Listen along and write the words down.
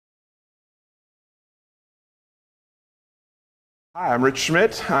Hi, I'm Rich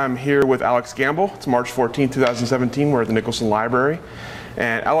Schmidt. I'm here with Alex Gambal. It's March 14, 2017. We're at the Nicolson Library.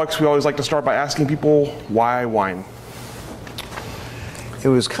 And Alex, we always like to start by asking people, why wine? It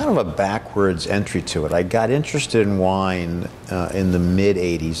was kind of a backwards entry to it. I got interested in wine in the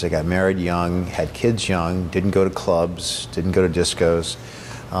mid-'80s. I got married young, had kids young, didn't go to clubs, didn't go to discos,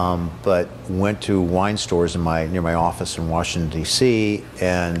 but went to wine stores near my office in Washington, D.C.,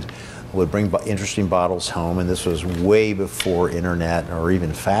 and would bring interesting bottles home, and this was way before internet or even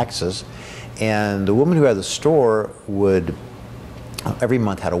faxes. And the woman who had the store would, every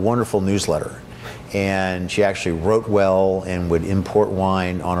month, had a wonderful newsletter. And she actually wrote well and would import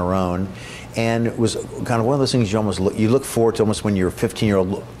wine on her own. And it was kind of one of those things you look forward to almost when you're a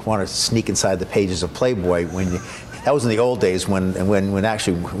 15-year-old, want to sneak inside the pages of Playboy. That was in the old days when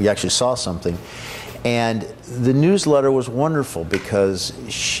we actually saw something. And the newsletter was wonderful because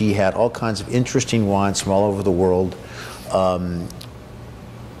she had all kinds of interesting wines from all over the world,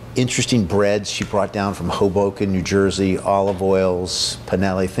 interesting breads she brought down from Hoboken, New Jersey, olive oils,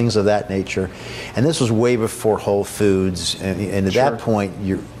 panelli, things of that nature. And this was way before Whole Foods, and at that point,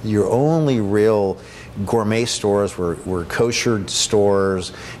 your only real gourmet stores were kosher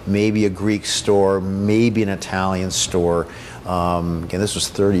stores, maybe a Greek store, maybe an Italian store. Again, this was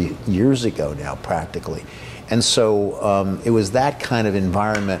 30 years ago now, practically. And so it was that kind of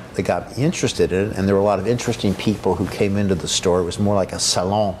environment that got me interested in it, and there were a lot of interesting people who came into the store. It was more like a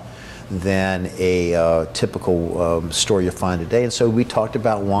salon than a typical store you find today. And so we talked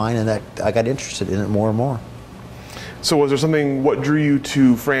about wine, and I got interested in it more and more. So was there something, what drew you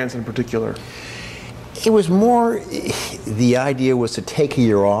to France in particular? It was more, the idea was to take a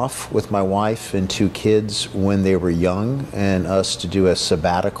year off with my wife and two kids when they were young, and us to do a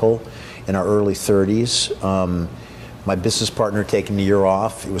sabbatical in our early 30s. My business partner taking a year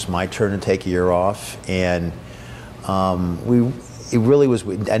off. It was my turn to take a year off, and it really was.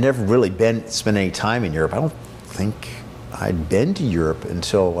 I never really spent any time in Europe. I don't think I'd been to Europe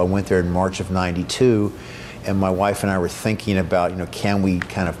until I went there in March of '92, and my wife and I were thinking about, can we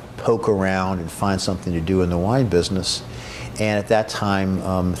kind of poke around and find something to do in the wine business. And at that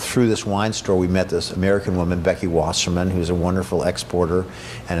time, through this wine store, we met this American woman, Becky Wasserman, who's a wonderful exporter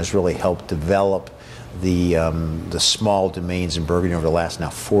and has really helped develop the small domains in Burgundy over the last now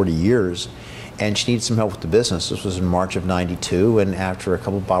 40 years. And she needed some help with the business. This was in March of '92, and after a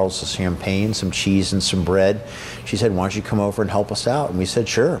couple of bottles of champagne, some cheese, and some bread, she said, "Why don't you come over and help us out?" And we said,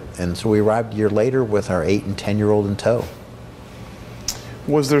 "Sure." And so we arrived a year later with our 8- and 10-year-old in tow.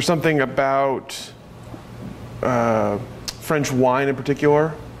 Was there something about French wine in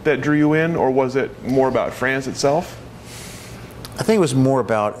particular that drew you in, or was it more about France itself? I think it was more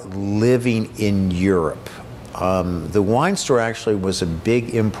about living in Europe. The wine store actually was a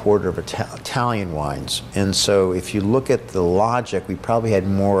big importer of Italian wines, and so if you look at the logic, we probably had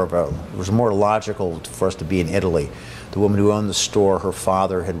it was more logical for us to be in Italy. The woman who owned the store, her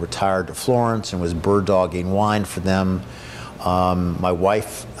father had retired to Florence and was bird dogging wine for them. My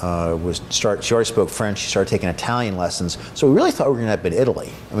wife she already spoke French. She started taking Italian lessons. So we really thought we were going to end up in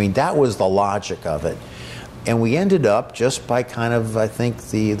Italy. I mean, that was the logic of it. And we ended up just by kind of, I think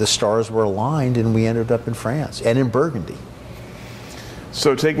the stars were aligned, and we ended up in France and in Burgundy.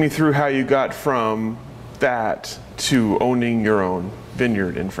 So take me through how you got from that to owning your own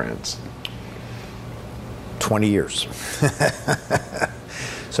vineyard in France. 20 years.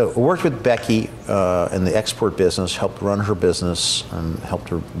 So I worked with Becky in the export business, helped run her business, helped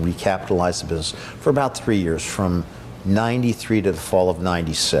her recapitalize the business for about 3 years, from '93 to the fall of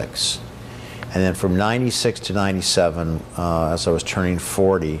 '96. And then from '96 to '97, as I was turning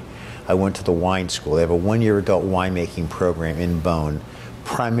 40, I went to the wine school. They have a one-year adult winemaking program in Beaune,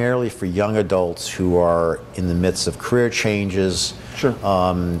 primarily for young adults who are in the midst of career changes, sure,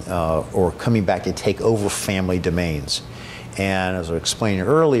 or coming back to take over family domains. And as I was explaining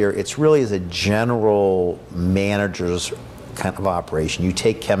earlier, it's really as a general manager's kind of operation. You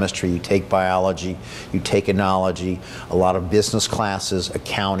take chemistry, you take biology, you take enology, a lot of business classes,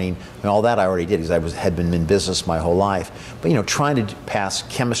 accounting, and all that I already did because I had been in business my whole life. But trying to pass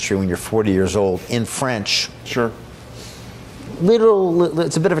chemistry when you're 40 years old in French, sure,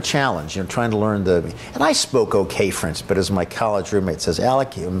 it's a bit of a challenge, trying to learn and I spoke okay French, but as my college roommate says,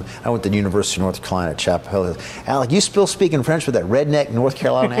 Alec, I went to the University of North Carolina at Chapel Hill, Alec, you still speaking French with that redneck North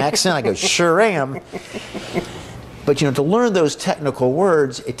Carolina accent? I go, sure am. But to learn those technical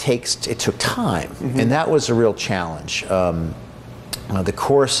words, it took time, and that was a real challenge. The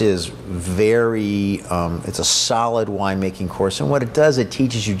course is it's a solid winemaking course, and what it does, it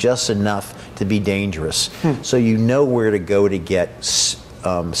teaches you just enough to be dangerous. So you know where to go to get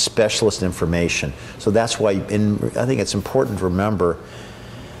specialist information. So that's why, I think it's important to remember,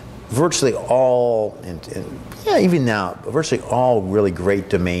 virtually all, yeah, even now, virtually all really great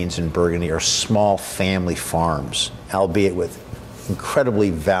domains in Burgundy are small family farms, albeit with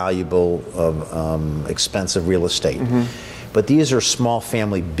incredibly valuable, expensive real estate. But these are small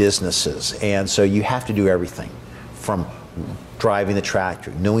family businesses, and so you have to do everything from driving the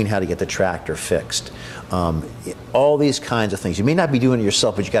tractor, knowing how to get the tractor fixed, all these kinds of things. You may not be doing it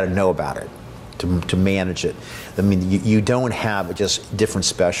yourself, but you got to know about it to manage it. I mean, you don't have just different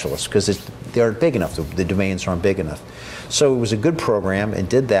specialists because they aren't big enough. The domains aren't big enough. So it was a good program and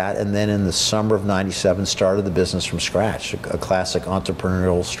did that, and then in the summer of '97 started the business from scratch, a classic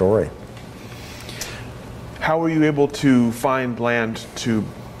entrepreneurial story. How were you able to find land to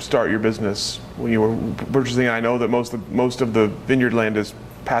start your business when you were purchasing? I know that most of the vineyard land is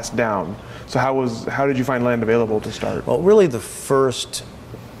passed down. So how did you find land available to start? Well, really the first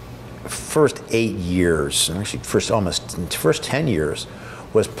 8 years, actually first 10 years,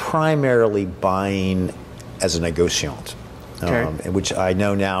 was primarily buying as a negociant, which I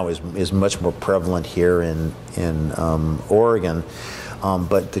know now is much more prevalent here in Oregon.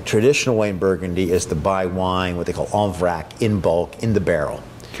 But the traditional way in Burgundy is to buy wine, what they call en vrac, in bulk, in the barrel.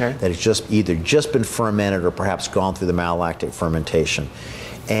 That has either just been fermented or perhaps gone through the malolactic fermentation.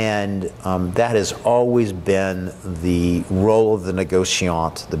 And that has always been the role of the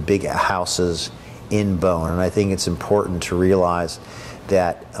negociant, the big houses in bone. And I think it's important to realize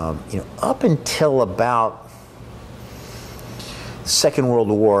that up until about Second World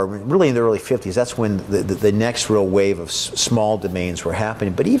War, really in the early 50s, that's when the next real wave of small domains were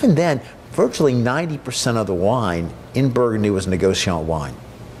happening. But even then, virtually 90% of the wine in Burgundy was negociant wine.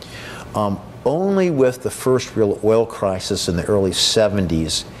 Only with the first real oil crisis in the early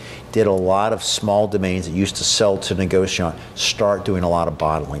 70s did a lot of small domains that used to sell to negociant start doing a lot of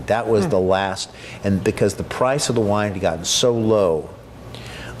bottling. That was the last, and because the price of the wine had gotten so low,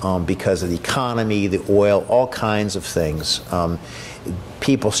 because of the economy, the oil, all kinds of things,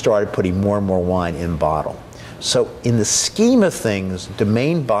 people started putting more and more wine in bottle. So in the scheme of things,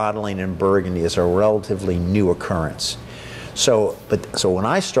 domain bottling in Burgundy is a relatively new occurrence. So when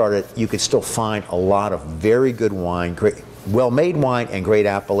I started, you could still find a lot of very good wine, great, well-made wine and great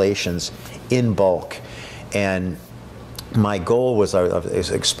appellations in bulk. And my goal was, I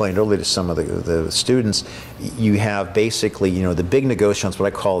explained earlier to some of the students, you have basically, the big negociants, what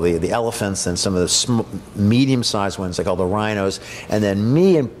I call the elephants, and some of the medium-sized ones I call the rhinos, and then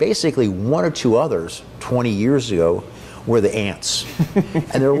me and basically one or two others 20 years ago were the ants.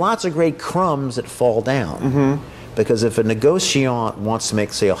 And there are lots of great crumbs that fall down. Because if a negociant wants to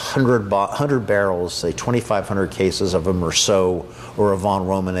make, say, 100 barrels, say 2,500 cases of a Meursault or a Vin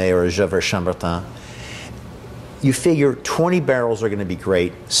Romanée or a Gevrey Chambertin, you figure 20 barrels are going to be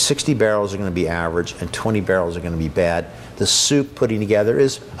great, 60 barrels are going to be average, and 20 barrels are going to be bad. The soup putting together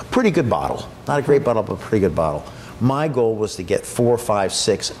is a pretty good bottle. Not a great bottle, but a pretty good bottle. My goal was to get 4, 5,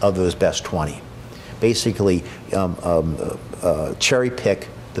 6 of those best 20. Basically, cherry pick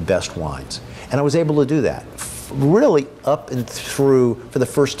the best wines. And I was able to do that. Really up and through, for the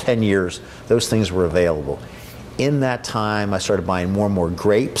first 10 years, those things were available. In that time, I started buying more and more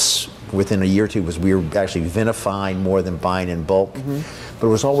grapes. Within a year or two, because we were actually vinifying more than buying in bulk. But it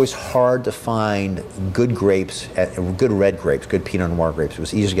was always hard to find good grapes, good red grapes, good Pinot Noir grapes. It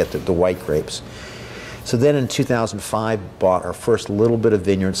was easy to get the white grapes. So then in 2005, bought our first little bit of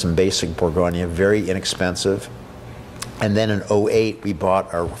vineyard, some basic Bourgogne, very inexpensive. And then in 2008, we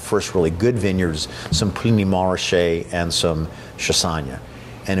bought our first really good vineyards, some Puligny Montrachet and some Chassagne.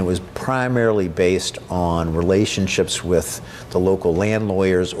 And it was primarily based on relationships with the local land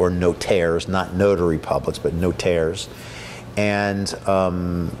lawyers or notaires, not notary publics, but notaires, and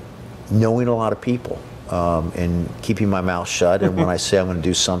knowing a lot of people and keeping my mouth shut. And when I say I'm going to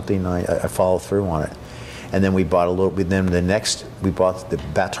do something, I follow through on it. And then we bought a little. Then we bought the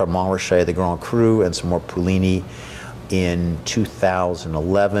Batard Montrachet, the Grand Cru, and some more Puligny in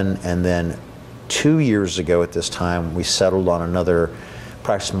 2011. And then 2 years ago at this time, we settled on another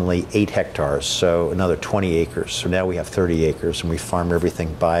approximately 8 hectares, so another 20 acres. So now we have 30 acres, and we farm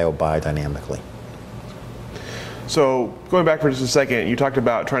everything biodynamically. So going back for just a second, you talked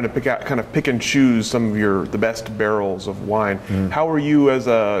about trying to pick and choose some of the best barrels of wine. How were you as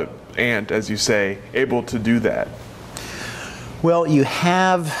a ant, as you say, able to do that? Well, you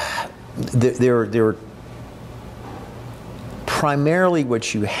have, there primarily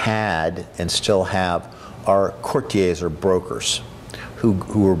what you had and still have are courtiers or brokers who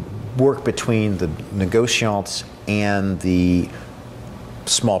work between the negociants and the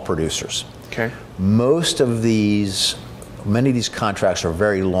small producers. Okay. Most of these many of these contracts are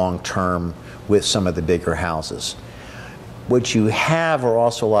very long-term with some of the bigger houses. What you have are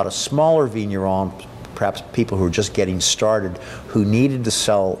also a lot of smaller vignerons, perhaps people who are just getting started, who needed to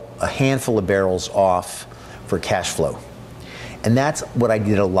sell a handful of barrels off for cash flow. And that's what I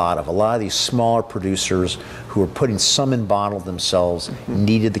did a lot of. A lot of these smaller producers who were putting some in bottle themselves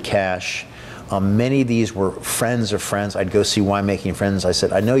needed the cash. Many of these were friends of friends. I'd go see winemaking friends. I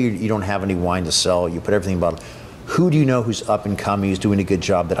said, I know you don't have any wine to sell. You put everything in bottle. Who do you know who's up and coming, who's doing a good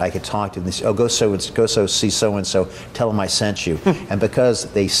job that I could talk to? And they say, oh, go see so-and-so, tell them I sent you. And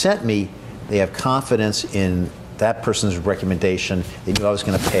because they sent me, they have confidence in that person's recommendation. They knew I was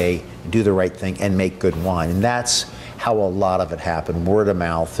going to pay, do the right thing, and make good wine. And that's how a lot of it happened, word of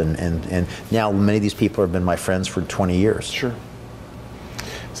mouth. And now many of these people have been my friends for 20 years. Sure.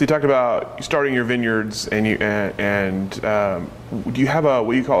 So you talked about starting your vineyards, and do you have a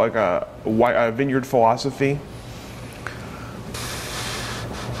what you call like a vineyard philosophy?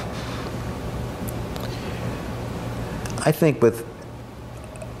 I think that's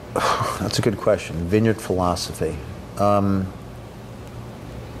a good question. Vineyard philosophy.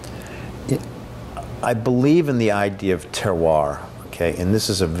 I believe in the idea of terroir. Okay, and this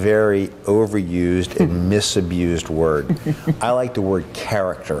is a very overused and misused word. I like the word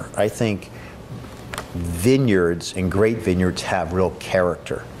character. I think vineyards and great vineyards have real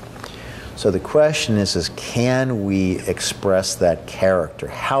character. So the question is can we express that character?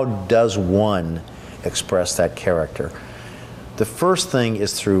 How does one express that character? The first thing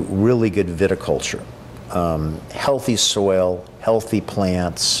is through really good viticulture. Healthy soil, healthy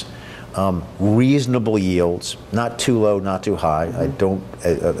plants, reasonable yields, not too low, not too high. I don't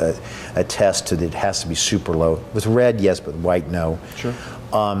attest to that it has to be super low. With red, yes, but white, no. Sure.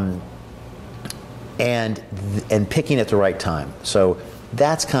 And picking at the right time. So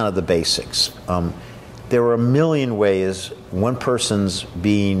that's kind of the basics. There are a million ways. One person's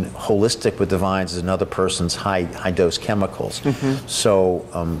being holistic with the vines is another person's high dose chemicals. So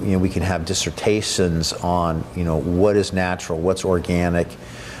we can have dissertations on what is natural, what's organic.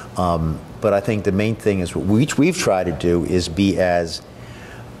 But I think the main thing is what we've tried to do is be as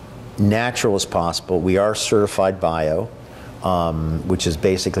natural as possible. We are certified bio, which is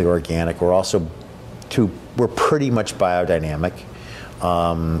basically organic. We're pretty much biodynamic.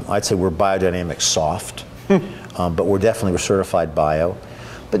 I'd say we're biodynamic soft, but we're certified bio.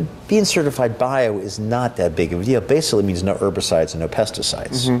 But being certified bio is not that big of a deal. Basically, it means no herbicides and no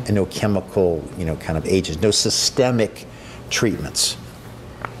pesticides, and no chemical, kind of agents, no systemic treatments.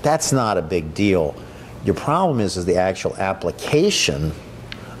 That's not a big deal. Your problem is the actual application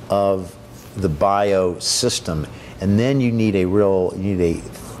of the bio system, and then you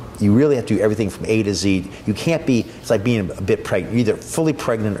really have to do everything from A to Z. You can't be, it's like being a bit pregnant. You're either fully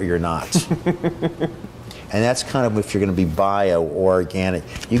pregnant or you're not. And that's kind of if you're going to be bio or organic.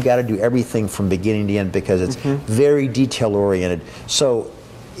 You've got to do everything from beginning to end because it's very detail oriented. So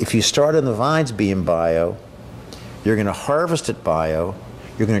if you start on the vines being bio, you're going to harvest it bio,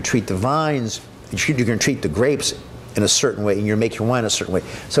 you're going to treat the vines, you're going to treat the grapes in a certain way, and you're going to make your wine a certain way.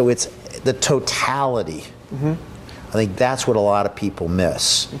 So it's the totality. I think that's what a lot of people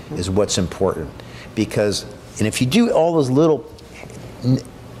miss, is what's important. Because, and if you do all those let's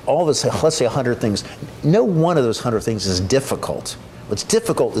say 100 things, no one of those 100 things is difficult. What's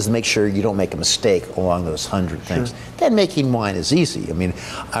difficult is to make sure you don't make a mistake along those 100 things. Then making wine is easy. I mean,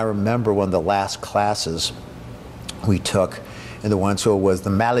 I remember one of the last classes we took in the wine school was the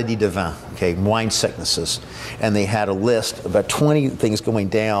maladie de vin, wine sicknesses. And they had a list of about 20 things going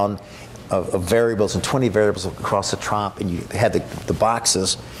down of variables and 20 variables across the top, and you had the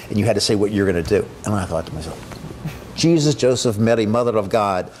boxes, and you had to say what you're going to do. And I thought to myself, Jesus, Joseph, Mary, Mother of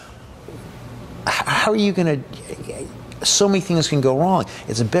God, how are you going to, so many things can go wrong.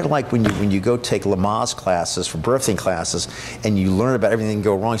 It's a bit like when you go take Lamaze classes for birthing classes, and you learn about everything that can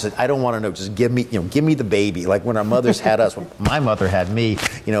go wrong. You say, I don't want to know. Just give me the baby. Like when our mothers had us. When my mother had me.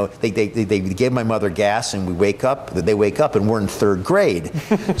 They gave my mother gas, and they wake up, and we're in 3rd grade.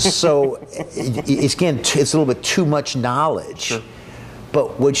 So it's a little bit too much knowledge.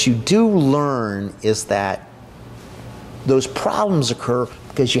 But what you do learn is that those problems occur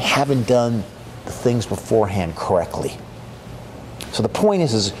because you haven't done the things beforehand correctly. So the point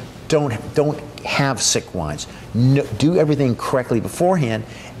is don't have sick wines. No, do everything correctly beforehand,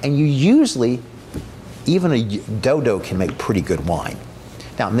 and you usually, even a dodo can make pretty good wine.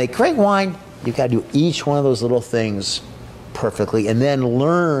 Now, to make great wine, you've got to do each one of those little things perfectly, and then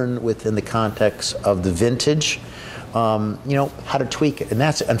learn within the context of the vintage, how to tweak it. And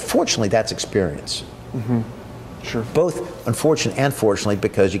unfortunately, that's experience. Sure. Both unfortunate and fortunately,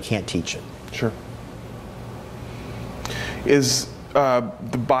 because you can't teach it. Sure. Is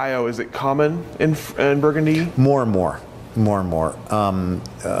the bio, is it common in Burgundy? More and more. More and more.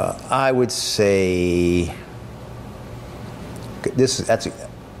 I would say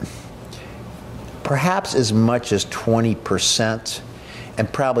perhaps as much as 20%,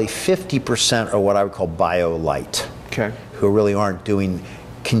 and probably 50% are what I would call bio light. Okay. Who really aren't doing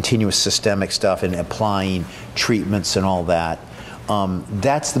continuous systemic stuff and applying treatments and all that.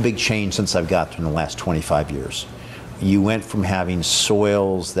 That's the big change since I've got in the last 25 years. You went from having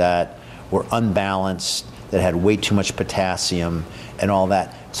soils that were unbalanced, that had way too much potassium and all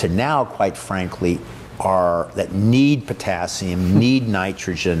that, to now, quite frankly, that need potassium, need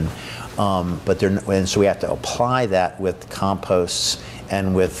nitrogen, and so we have to apply that with composts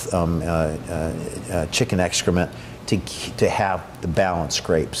and with chicken excrement to have the balanced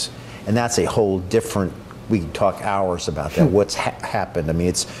grapes. And that's a whole different, we can talk hours about that, what's happened. I mean,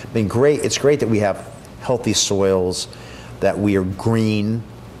 it's been great. It's great that we have healthy soils, that we are green,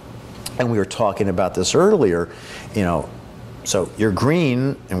 and we were talking about this earlier, so you're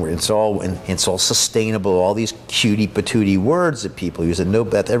green, and it's all sustainable, all these cutie patootie words that people use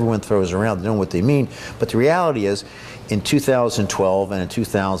that everyone throws around, they don't know what they mean. But the reality is, in 2012 and in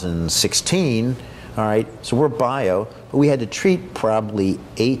 2016, all right, so we're bio, but we had to treat probably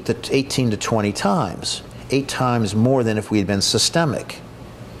 18 to 20 times, 8 times more than if we had been systemic.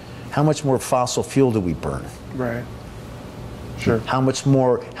 How much more fossil fuel do we burn? Right. Sure. How much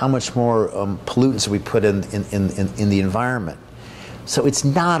more pollutants we put in the environment? So it's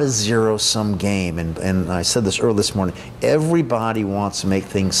not a zero-sum game. And I said this earlier this morning. Everybody wants to make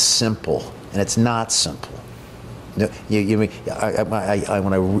things simple, and it's not simple. When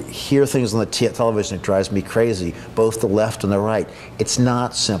I hear things on the television, it drives me crazy. Both the left and the right. It's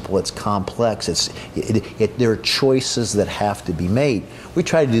not simple. It's complex. There are choices that have to be made. We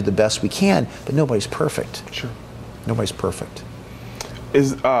try to do the best we can, but nobody's perfect. Sure. Nobody's perfect.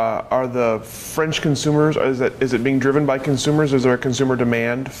 Are the French consumers, is it being driven by consumers? Is there a consumer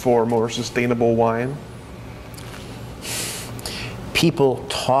demand for more sustainable wine? People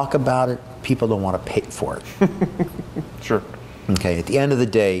talk about it. People don't want to pay for it. Sure. Okay. At the end of the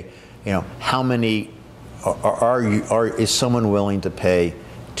day, how many is someone willing to pay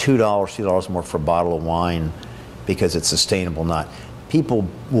 $2 more for a bottle of wine because it's sustainable? Not. People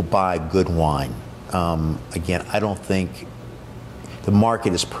will buy good wine. Again, I don't think the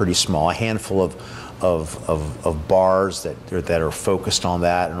market is pretty small. A handful of bars that are focused on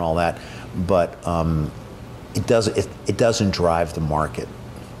that and all that, but it doesn't drive the market.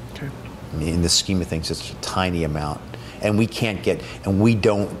 Okay. I mean, in the scheme of things, it's a tiny amount, and we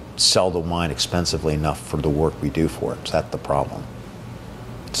don't sell the wine expensively enough for the work we do for it. So that's the problem.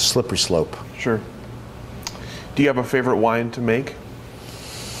 It's a slippery slope. Sure. Do you have a favorite wine to make?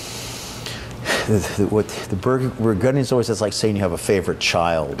 What the Burgundians always is like saying you have a favorite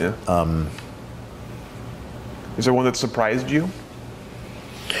child. Yeah. Is there one that surprised you?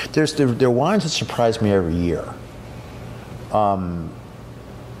 There are wines that surprise me every year.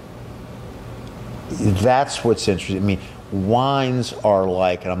 That's what's interesting. I mean, wines are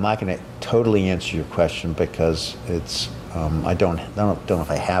like, and I'm not going to totally answer your question because it's I don't know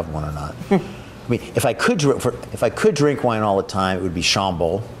if I have one or not. I mean, if I could drink wine all the time, it would be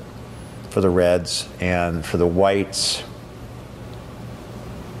Chambol for the reds, and for the whites,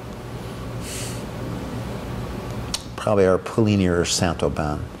 probably our Puligny or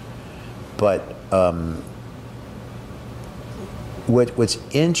Saint-Aubin. But what's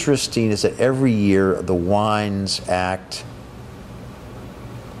interesting is that every year the wines act.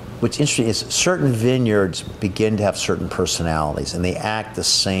 What's interesting is certain vineyards begin to have certain personalities, and they act the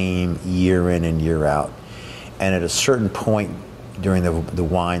same year in and year out. And at a certain point during the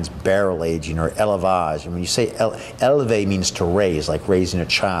wine's barrel aging or élevage, and when you say élever means to raise, like raising a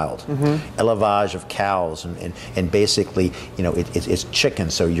child. Mm-hmm. Élevage of cows, and basically, it's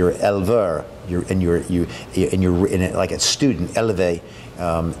chicken. So you're éleveur, you're like a student, élevé.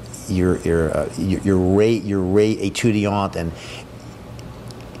 You're étudiant, and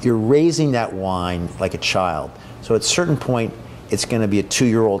you're raising that wine like a child. So at a certain point, it's going to be a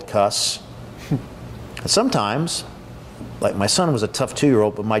 2-year-old cuss. And sometimes, like my son was a tough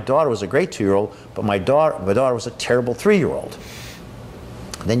 2-year-old, but my daughter was a great 2-year-old, but my daughter was a terrible 3-year-old.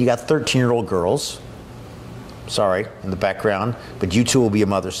 Then you got 13-year-old girls, sorry, in the background, but you too will be a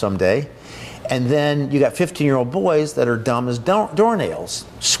mother someday. And then you got 15-year-old boys that are dumb as doornails,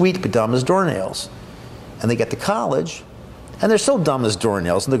 sweet but dumb as doornails. And they get to college, and they're still dumb as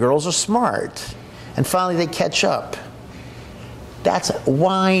doornails, and the girls are smart. And finally they catch up. That's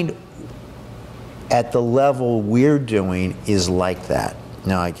wine. At the level we're doing is like that.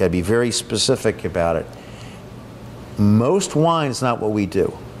 Now, I got to be very specific about it. most wine is not what we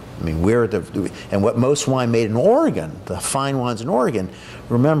do. I mean, and what most wine made in Oregon, the fine wines in Oregon,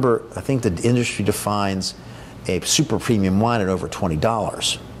 remember, I think the industry defines a super premium wine at over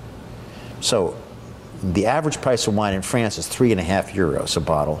 $20. So the average price of wine in France is €3.50 a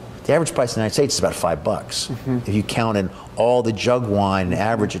bottle. The average price in the United States is about $5 if you count in all the jug wine and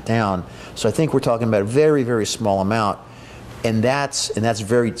average it down. So I think we're talking about a very, very small amount, and that's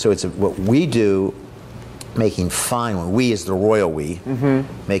very. So it's what we do, making fine wine. We is the royal we,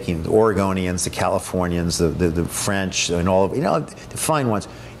 making the Oregonians, the Californians, the French, and all of the fine wines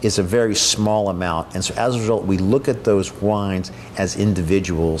is a very small amount, and so as a result, we look at those wines as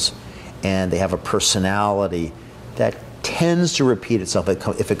individuals, and they have a personality that tends to repeat itself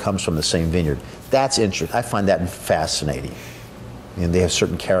if it comes from the same vineyard. That's interesting. I find that fascinating. And they have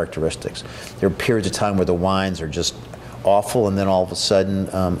certain characteristics. There are periods of time where the wines are just awful, and then all of a sudden,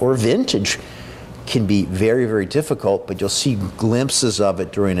 or vintage can be very, very difficult, but you'll see glimpses of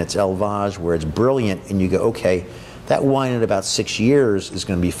it during its élevage where it's brilliant, and you go, okay, that wine in about 6 years is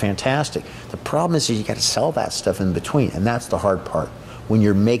going to be fantastic. The problem is you got to sell that stuff in between, and that's the hard part when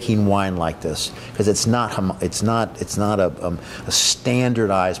you're making wine like this, because it's not a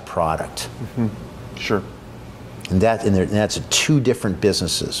standardized product. Sure. And that's two different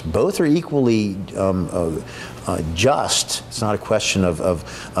businesses. Both are equally just. It's not a question of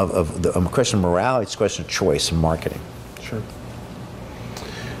morality. It's a question of choice and marketing. Sure.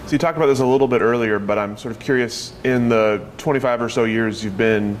 So you talked about this a little bit earlier, but I'm sort of curious. In the 25 or so years you've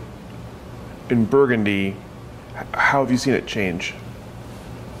been in Burgundy, how have you seen it change?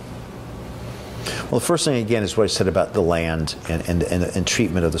 Well, the first thing again is what I said about the land and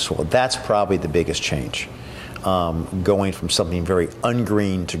treatment of the soil. That's probably the biggest change. Going from something very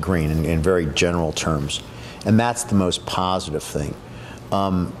ungreen to green in very general terms. And that's the most positive thing.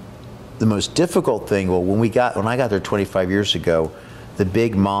 The most difficult thing, well, when I got there 25 years ago, the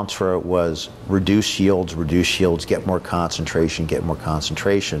big mantra was reduce yields, get more concentration, get more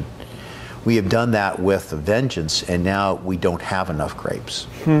concentration. We have done that with a vengeance, and now we don't have enough grapes.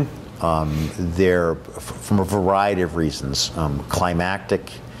 They're from a variety of reasons,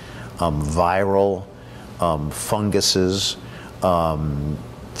 climactic, viral, funguses,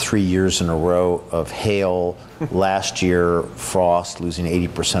 3 years in a row of hail, last year frost, losing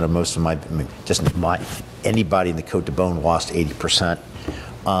 80% of most of anybody in the Côte de Beaune lost 80%.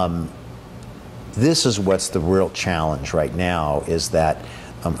 This is what's the real challenge right now, is that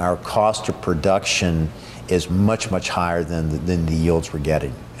our cost of production is much, much higher than the yields we're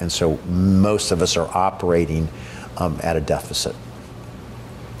getting. And so most of us are operating at a deficit.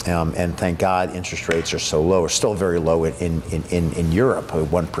 And thank God interest rates are so low, are still very low in Europe,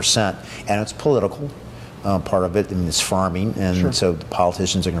 1%. And it's political, part of it, I mean, it's farming, and so the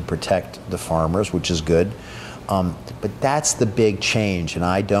politicians are going to protect the farmers, which is good. But that's the big change, and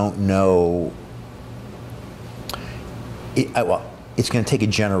I don't know, it's going to take a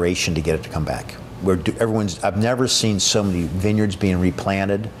generation to get it to come back. I've never seen so many vineyards being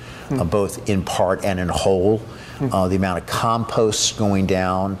replanted, both in part and in whole. The amount of composts going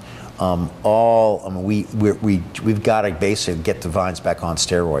down, we've got to basically get the vines back on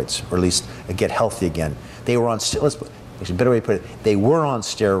steroids, or at least get healthy again. They were on, actually, better way to put it, they were on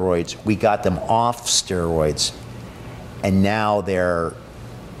steroids. We got them off steroids, and now they're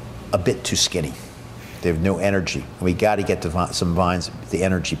a bit too skinny. They have no energy. We got to get some vines, the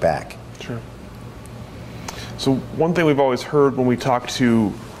energy back. Sure. So one thing we've always heard when we talk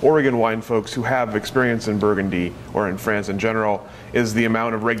to Oregon wine folks who have experience in Burgundy or in France in general is the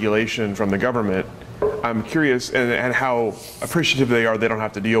amount of regulation from the government. I'm curious, and how appreciative they are they don't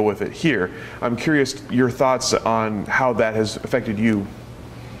have to deal with it here. I'm curious your thoughts on how that has affected you.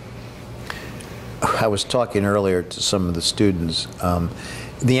 I was talking earlier to some of the students.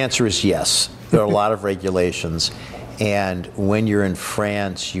 The answer is yes. There are a lot of regulations, and when you're in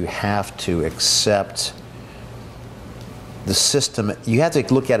France, you have to accept the system. You have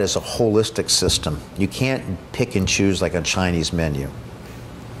to look at it as a holistic system. You can't pick and choose like a Chinese menu.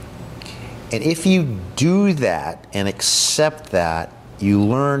 And if you do that and accept that, you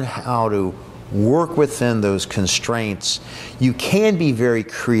learn how to work within those constraints. You can be very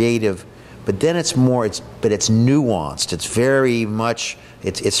creative, but then it's nuanced. It's very much,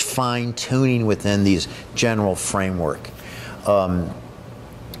 it's fine tuning within these general framework.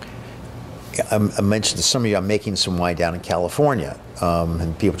 I mentioned to some of you, I'm making some wine down in California,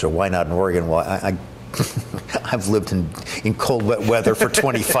 and people say, why not in Oregon? Well, I've lived in cold, wet weather for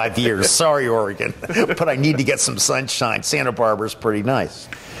 25 years. Sorry, Oregon, but I need to get some sunshine. Santa Barbara's pretty nice.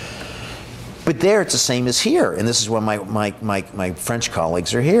 But there it's the same as here, and this is why my French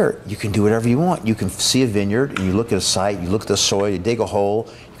colleagues are here. You can do whatever you want. You can see a vineyard, and you look at a site, you look at the soil, you dig a hole,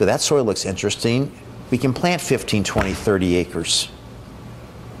 you go, that soil looks interesting. We can plant 15, 20, 30 acres.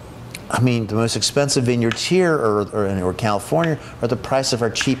 I mean, the most expensive vineyards here or California are the price of our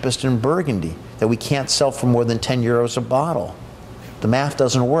cheapest in Burgundy, that we can't sell for more than 10 euros a bottle. The math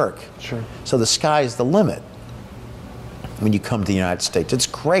doesn't work. Sure. So the sky's the limit when you come to the United States. It's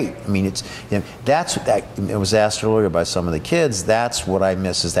great. I mean, it's, you know, that's that. It was asked earlier by some of the kids. That's what I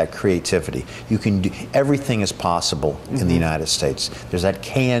miss, is that creativity. You can do, everything is possible in the United States. There's that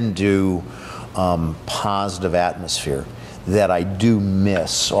can-do, positive atmosphere that I do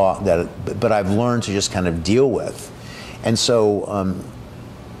miss. But I've learned to just kind of deal with, and so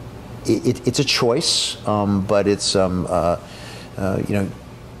it's a choice. But it's you know,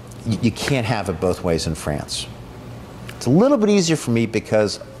 you can't have it both ways in France. It's a little bit easier for me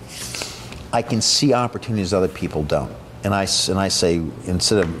because I can see opportunities other people don't. And I say,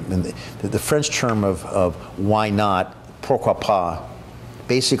 instead of, the French term of why not, pourquoi pas,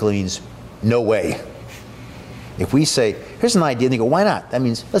 basically means no way. If we say, here's an idea, and they go, why not? That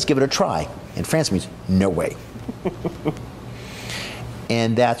means, let's give it a try. In France, it means no way.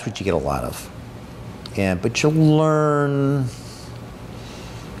 And that's what you get a lot of. But you'll learn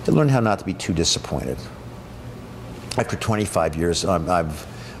how not to be too disappointed. After 25 years, I've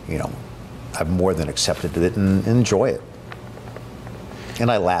more than accepted it and enjoy it.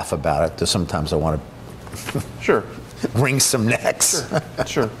 And I laugh about it, though sometimes I want to sure wring some necks.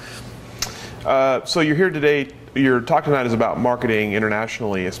 Sure. So you're here today. Your talk tonight is about marketing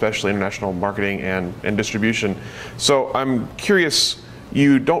internationally, especially international marketing and distribution. So I'm curious,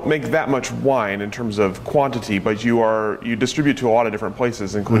 you don't make that much wine in terms of quantity, but you distribute to a lot of different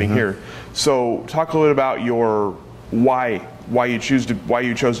places, including here. So talk a little bit about your why you chose to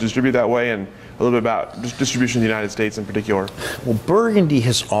distribute that way, and a little bit about distribution in the United States in particular. Well, Burgundy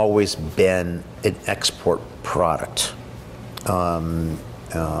has always been an export product.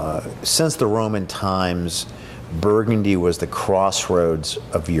 Since the Roman times, Burgundy was the crossroads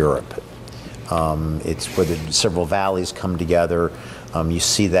of Europe. It's where the several valleys come together. You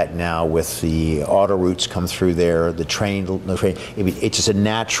see that now with the auto routes come through there, the train. It's just a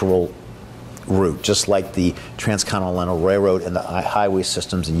natural route, just like the Transcontinental Railroad and the highway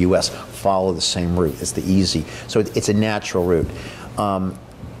systems in the U.S. follow the same route. It's the easy. So it's a natural route.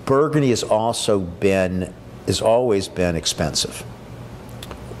 Burgundy has always been expensive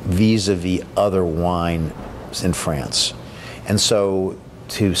vis-a-vis other wines in France. And so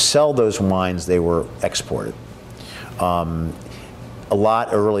to sell those wines, they were exported. A lot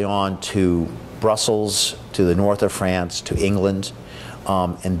early on to Brussels, to the north of France, to England.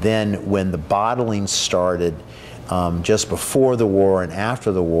 And then when the bottling started, just before the war and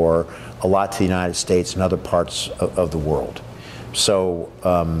after the war, a lot to the United States and other parts of the world. So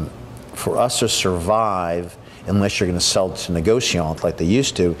for us to survive, unless you're going to sell to negociants like they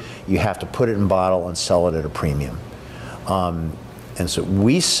used to, you have to put it in bottle and sell it at a premium. And so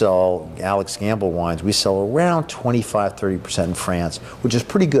we sell, Alex Gambal wines, we sell around 25–30% in France, which is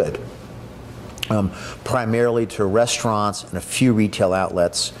pretty good. Primarily to restaurants and a few retail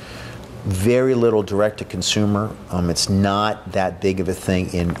outlets. Very little direct to consumer. It's not that big of a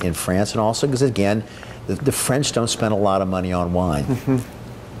thing in France, and also because, again, the French don't spend a lot of money on wine.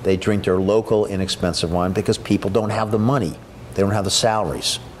 They drink their local inexpensive wine because people don't have the money. They don't have the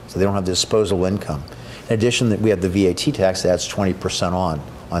salaries, so they don't have the disposable income. In addition, we have the VAT tax that's 20%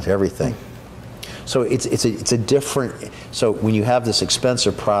 onto everything. So it's a different. So when you have this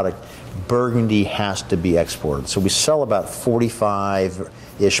expensive product, Burgundy has to be exported. So we sell about 45-ish%,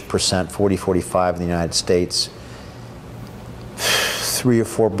 40–45 in the United States, 3 or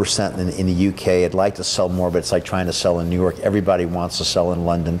 4% in the UK. I'd like to sell more, but it's like trying to sell in New York. Everybody wants to sell in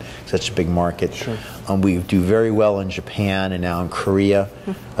London, such a big market. Sure. We do very well in Japan and now in Korea,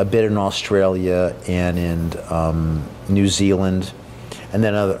 a bit in Australia and in New Zealand, and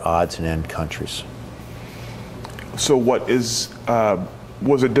then other odds and end countries. So what is,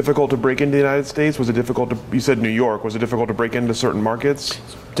 was it difficult to break into the United States? Was it difficult to, you said New York, was it difficult to break into certain markets?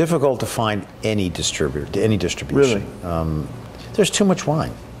 Difficult to find any distributor, any distribution. Really? There's too much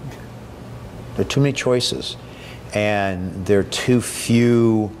wine. There are too many choices. And there are too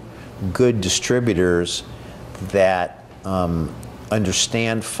few good distributors that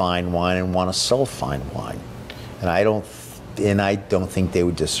understand fine wine and want to sell fine wine. And I don't think they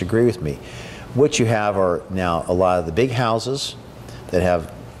would disagree with me. What you have are now a lot of the big houses that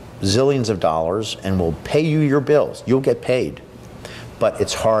have zillions of dollars and will pay you your bills. You'll get paid. But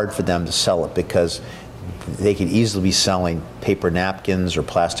it's hard for them to sell it because they could easily be selling paper napkins or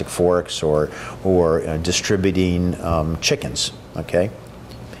plastic forks or distributing chickens. Okay,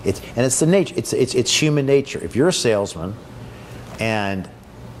 it's the nature. It's human nature. If you're a salesman, and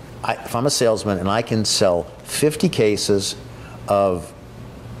if I'm a salesman and I can sell 50 cases of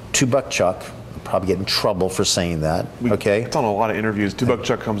 $2 Chuck, I'll probably get in trouble for saying that. Okay, it's on a lot of interviews. $2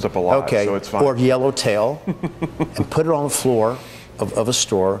 Chuck comes up a lot. Okay, so it's fine. Or Yellowtail, and put it on the floor of a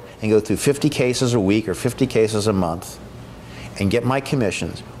store and go through 50 cases a week or 50 cases a month and get my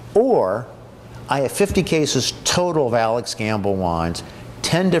commissions. Or I have 50 cases total of Alex Gambal wines,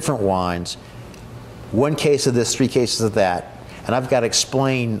 10 different wines, 1 case of this, 3 cases of that, and I've got to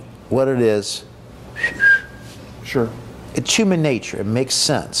explain what it is. Sure. It's human nature. It makes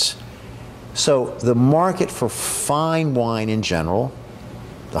sense. So the market for fine wine in general,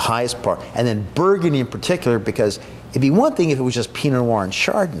 the highest part, and then Burgundy in particular, because it'd be one thing if it was just Pinot Noir and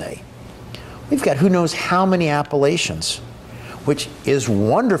Chardonnay. We've got who knows how many appellations, which is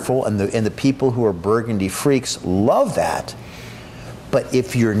wonderful, and the people who are Burgundy freaks love that. But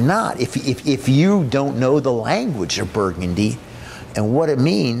if you're not, if you don't know the language of Burgundy and what it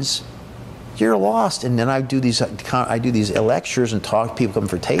means, you're lost. And then I do these lectures and talk to people coming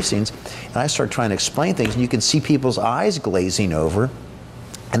for tastings, and I start trying to explain things, and you can see people's eyes glazing over.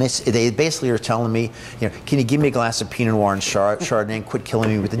 And they basically are telling me, can you give me a glass of Pinot Noir and Chardonnay and quit killing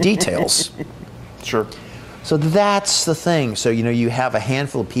me with the details? Sure. So that's the thing. So you have a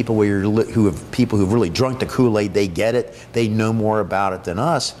handful of people who've really drunk the Kool-Aid. They get it. They know more about it than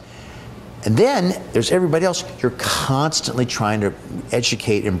us. And then there's everybody else. You're constantly trying to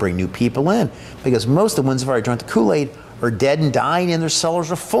educate and bring new people in, because most of the ones who've already drunk the Kool-Aid are dead and dying, and their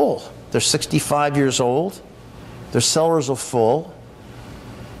cellars are full. They're 65 years old. Their cellars are full.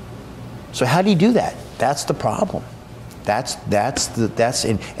 So how do you do that? That's the problem.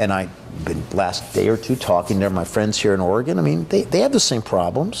 And I've been last day or two talking to my friends here in Oregon. I mean, they have the same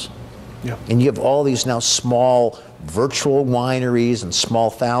problems. Yeah. And you have all these now small virtual wineries and small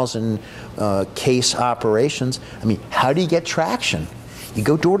 1,000 case operations. I mean, how do you get traction? You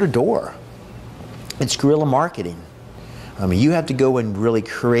go door to door. It's guerrilla marketing. I mean, you have to go and really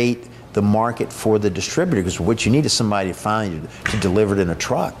create the market for the distributor, because what you need is somebody to find to deliver it in a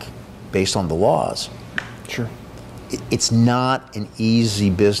truck based on the laws. Sure. It's not an easy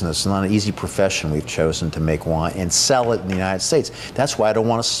business, it's not an easy profession we've chosen to make wine and sell it in the United States. That's why I don't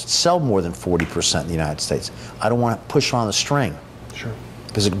want to sell more than 40% in the United States. I don't want to push on the string. Sure.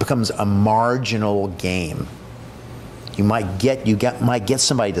 Because it becomes a marginal game. You might get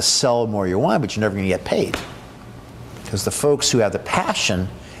somebody to sell more of your wine, but you're never going to get paid. Because the folks who have the passion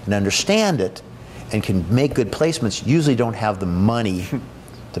and understand it and can make good placements usually don't have the money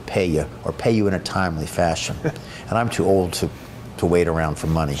to pay you, or pay you in a timely fashion. And I'm too old to wait around for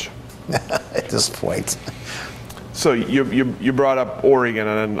money at this point. So you brought up Oregon,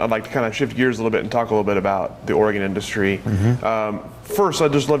 and I'd like to kind of shift gears a little bit and talk a little bit about the Oregon industry. Mm-hmm. First,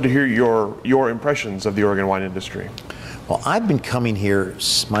 I'd just love to hear your impressions of the Oregon wine industry. Well, I've been coming here,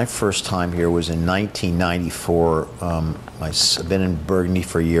 my first time here was in 1994. I've been in Burgundy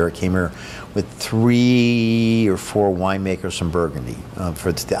for a year. I came here with 3 or 4 winemakers from Burgundy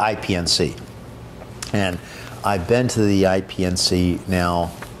for the IPNC. And I've been to the IPNC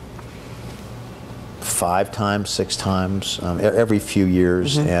now 5 times, 6 times, every few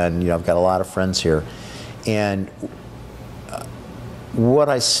years. Mm-hmm. And I've got a lot of friends here. And what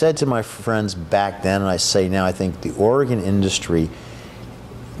I said to my friends back then, and I say now, I think the Oregon industry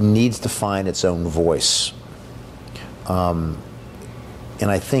needs to find its own voice. And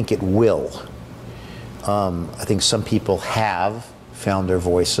I think it will. I think some people have found their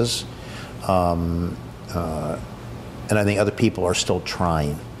voices. And I think other people are still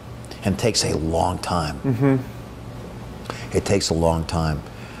trying. And it takes a long time. Mm-hmm. It takes a long time.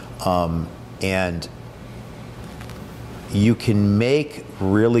 And you can make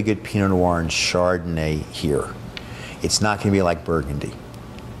really good Pinot Noir and Chardonnay here. It's not going to be like Burgundy.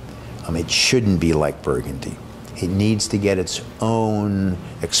 It shouldn't be like Burgundy. It needs to get its own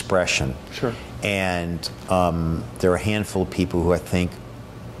expression. Sure. And there are a handful of people who I think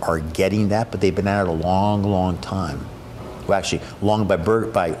are getting that, but they've been at it a long, long time. Well, actually, long by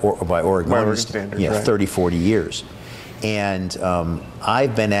Oregon standards, yeah, right. 30, 40 years. And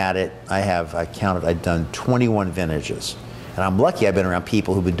I've been at it, I've done 21 vintages. And I'm lucky I've been around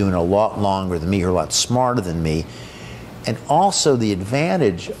people who've been doing it a lot longer than me, who are a lot smarter than me. And also the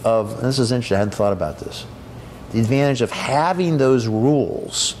advantage of, and this is interesting, I hadn't thought about this, the advantage of having those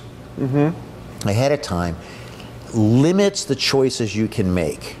rules ahead of time limits the choices you can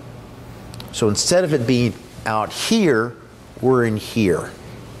make. So instead of it being out here, we're in here.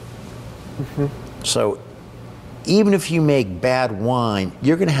 So even if you make bad wine,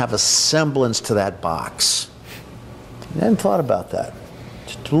 you're going to have a semblance to that box. I hadn't thought about that.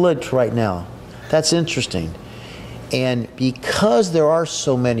 Just look right now. That's interesting. And because there are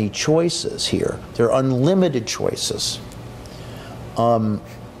so many choices here, there are unlimited choices,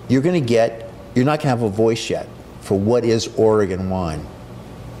 you're not going to have a voice yet for what is Oregon wine.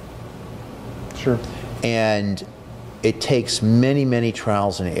 Sure. And it takes many, many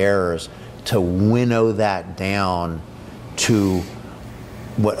trials and errors to winnow that down to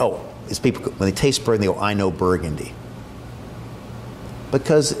what, it's people, when they taste Burgundy, they go, I know Burgundy.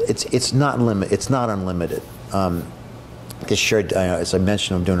 Because it's not unlimited. As I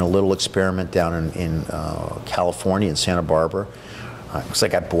mentioned, I'm doing a little experiment down in California, in Santa Barbara. Because I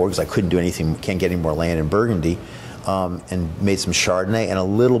got bored because I couldn't do anything, can't get any more land in Burgundy, and made some Chardonnay and a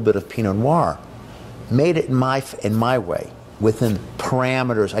little bit of Pinot Noir. Made it in my way, within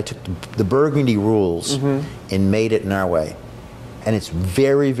parameters. I took the Burgundy rules and made it in our way. And it's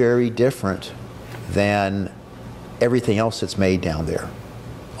very, very different than everything else that's made down there.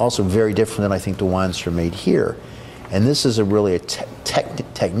 Also very different than I think the wines that are made here. And this is really a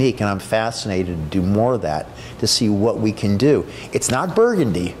technique, and I'm fascinated to do more of that, to see what we can do. It's not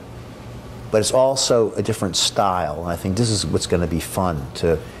Burgundy, but it's also a different style. And I think this is what's going to be fun,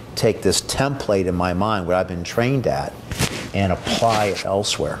 to take this template in my mind, what I've been trained at, and apply it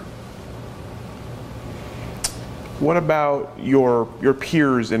elsewhere. What about your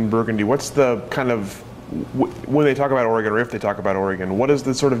peers in Burgundy? What's the kind of, when they talk about Oregon, or if they talk about Oregon, what is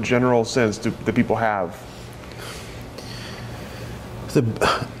the sort of general sense that people have? The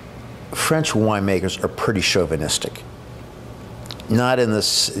French winemakers are pretty chauvinistic. Not in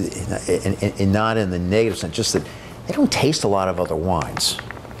this, not in the negative sense, just that they don't taste a lot of other wines.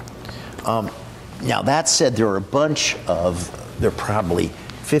 Now that said, there are a bunch of, there are probably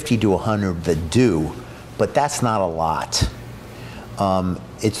 50 to 100 that do, but that's not a lot.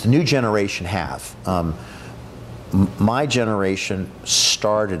 It's the new generation have. My generation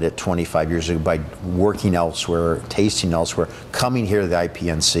started it 25 years ago by working elsewhere, tasting elsewhere, coming here to the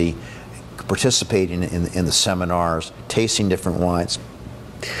IPNC, participating in the seminars, tasting different wines.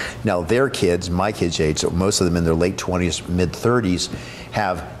 Now their kids, my kids' age, so most of them in their late 20s, mid 30s,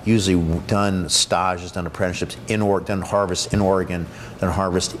 have usually done stages, done apprenticeships, done harvest in Oregon, done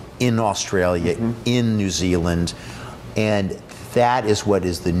harvest in Australia, in New Zealand, and that is what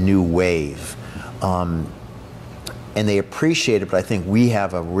is the new wave. And they appreciate it, but I think we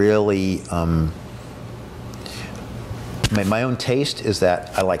have a really, my own taste is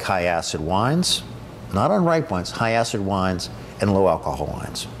that I like high acid wines, not unripe wines, high acid wines and low alcohol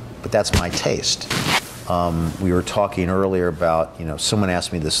wines, but that's my taste. We were talking earlier about, someone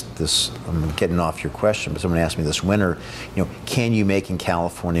asked me this, I'm getting off your question, but someone asked me this winter, can you make in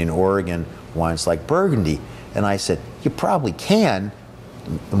California and Oregon wines like Burgundy? And I said, you probably can.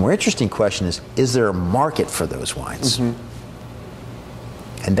 The more interesting question is there a market for those wines? And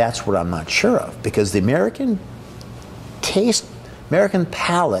that's what I'm not sure of, because the American taste, American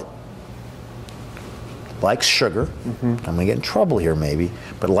palate likes sugar. I'm going to get in trouble here maybe,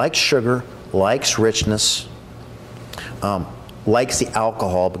 but likes sugar, likes richness, likes the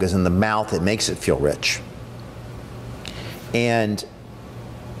alcohol, because in the mouth it makes it feel rich. And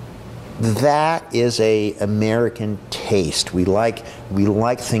that is a American taste. We like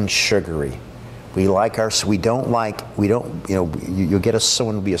things sugary. We like you'll get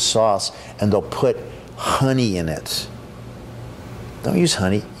someone to be a sauce and they'll put honey in it. Don't use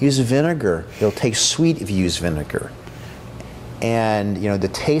honey, use vinegar. It'll taste sweet if you use vinegar. And the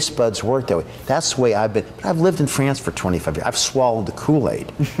taste buds work that way. That's the way I've lived in France for 25 years. I've swallowed the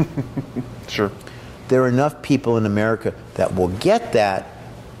Kool-Aid. Sure. There are enough people in America that will get that,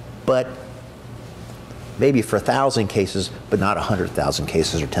 but maybe for 1,000 cases, but not 100,000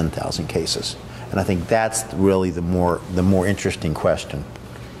 cases or 10,000 cases. And I think that's really the more interesting question.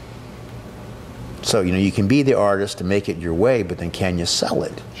 So you can be the artist and make it your way, but then can you sell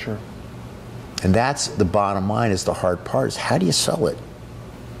it? Sure. And that's the bottom line, is the hard part, is how do you sell it?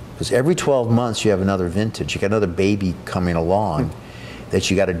 Because every 12 months you have another vintage, you got another baby coming along that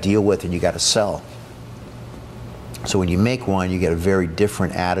you got to deal with and you got to sell. So when you make wine, you get a very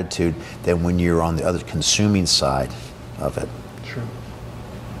different attitude than when you're on the other consuming side of it. Sure.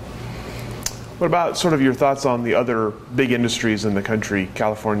 What about sort of your thoughts on the other big industries in the country,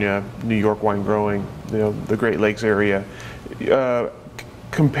 California, New York wine growing, the Great Lakes area,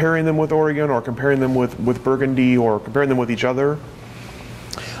 comparing them with Oregon, or comparing them with Burgundy, or comparing them with each other?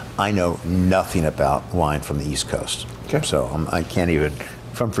 I know nothing about wine from the East Coast. Okay. So I can't even.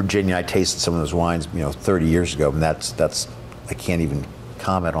 From Virginia, I tasted some of those wines, 30 years ago, and that's I can't even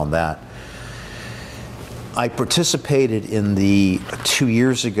comment on that. I participated in 2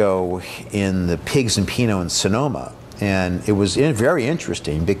 years ago in the Pigs and Pinot in Sonoma, and it was very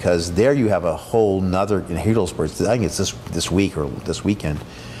interesting because there you have a whole nother, in Healdsburg, I think it's this week or this weekend.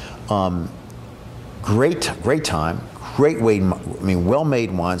 Great time, great way, I mean,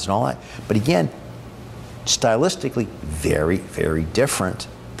 well-made wines and all that. But again, stylistically, very, very different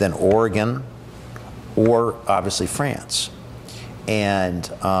than Oregon or obviously France. And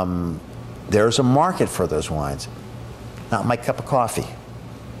there's a market for those wines. Not my cup of coffee.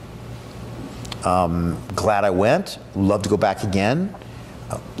 Glad I went. Love to go back again.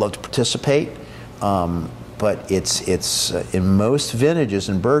 Love to participate. But it's in most vintages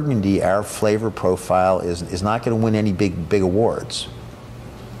in Burgundy, our flavor profile is not going to win any big awards.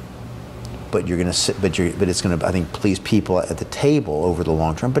 But you're going to but it's going to, I think, please people at the table over the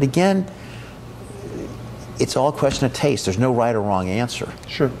long term. But again, it's all a question of taste. There's no right or wrong answer.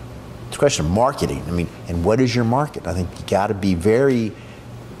 Sure. It's a question of marketing. I mean, and what is your market? I think you got to be very.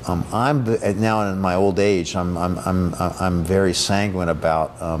 I'm now in my old age. I'm very sanguine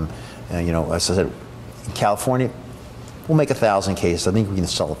about. You know, as I said, in California, we'll make 1,000 cases. I think we can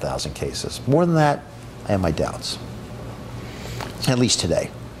sell 1,000 cases. More than that, I have my doubts. At least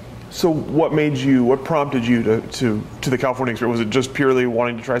today. So what prompted you to the California experience? Was it just purely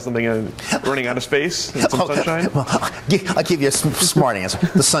wanting to try something and running out of space and some sunshine? Well, I'll give you a smart answer.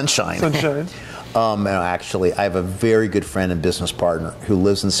 The sunshine. Sunshine. And actually, I have a very good friend and business partner who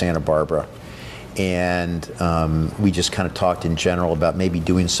lives in Santa Barbara. And we just kind of talked in general about maybe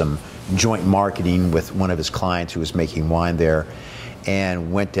doing some joint marketing with one of his clients who was making wine there.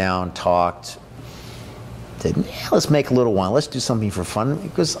 And went down, talked, said, yeah, let's make a little wine. Let's do something for fun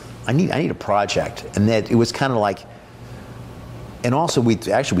because I need a project. And that it was kind of like, and also we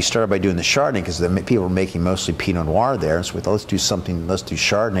started by doing the Chardonnay because the people were making mostly Pinot Noir there. And so we thought, let's do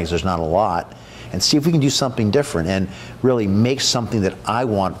Chardonnays. There's not a lot, and see if we can do something different and really make something that I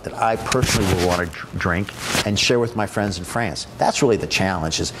want, that I personally will want to drink and share with my friends in France. That's really the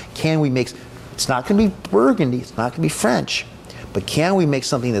challenge: is can we make? It's not going to be Burgundy. It's not going to be French, but can we make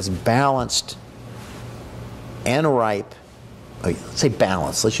something that's balanced and ripe? Let's say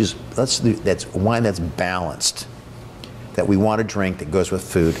balanced. That's wine that's balanced, that we want to drink, that goes with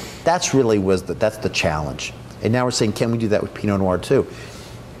food. That's the challenge. And now we're saying, can we do that with Pinot Noir too?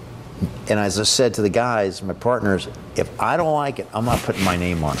 And as I said to the guys, my partners, if I don't like it, I'm not putting my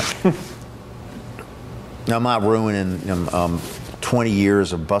name on it. I'm not ruining 20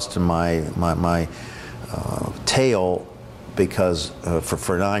 years of busting my tail because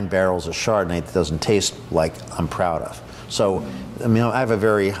for 9 barrels of Chardonnay that doesn't taste like I'm proud of. So, I mean,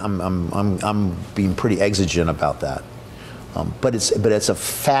 I'm being pretty exigent about that. But it's a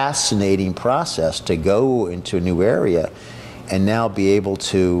fascinating process to go into a new area and now be able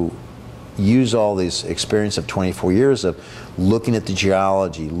to use all this experience of 24 years of looking at the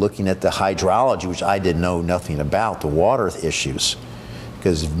geology, looking at the hydrology, which I didn't know nothing about, the water issues,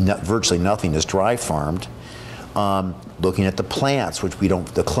 because virtually nothing is dry farmed. Looking at the plants,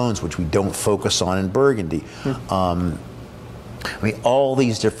 the clones, which we don't focus on in Burgundy. I mean, all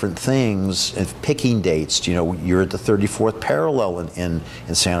these different things, and picking dates. You know, you're at the 34th parallel in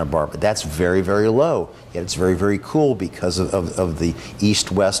Santa Barbara. That's very, very low. Yet it's very, very cool because of the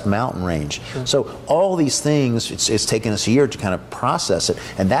east-west mountain range. Sure. So all these things, it's taken us a year to kind of process it,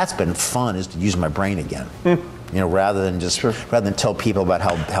 and that's been fun, is to use my brain again. You know, rather than tell people about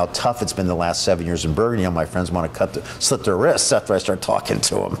how tough it's been the last 7 years in Burgundy. My friends want to slit their wrists after I start talking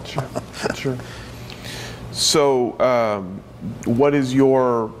to them. Sure. So, what is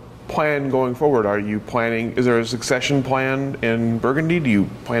your plan going forward? Is there a succession plan in Burgundy? Do you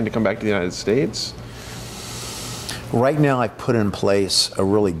plan to come back to the United States? Right now, I've put in place a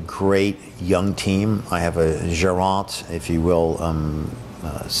really great young team. I have a gérant, if you will,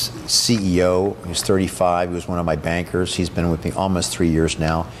 CEO. He's 35. He was one of my bankers. He's been with me almost 3 years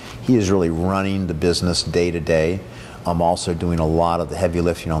now. He is really running the business day to day. I'm also doing a lot of the heavy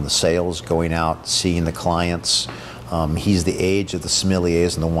lifting on the sales, going out, seeing the clients. He's the age of the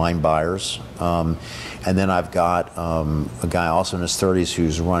sommeliers and the wine buyers. And then I've got a guy also in his 30s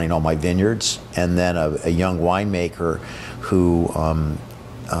who's running all my vineyards, and then a young winemaker who,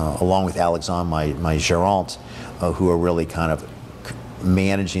 along with Alex my gérant, who are really kind of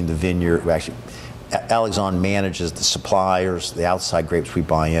managing the vineyard. Actually, Alexandre manages the suppliers, the outside grapes we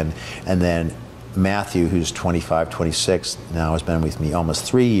buy in, and then Matthew, who's 25, 26 now, has been with me almost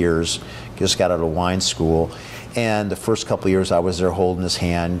 3 years, just got out of wine school. And the first couple of years I was there holding his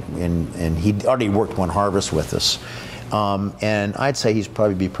hand, and he'd already worked one harvest with us. And I'd say he's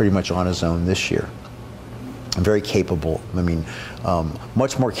probably be pretty much on his own this year. I'm very capable. I mean,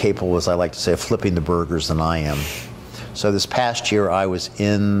 much more capable, as I like to say, of flipping the burgers than I am. So this past year, I was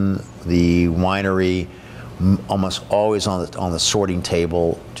in the winery, almost always on the sorting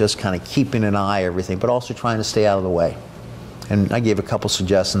table, just kind of keeping an eye on everything, but also trying to stay out of the way. And I gave a couple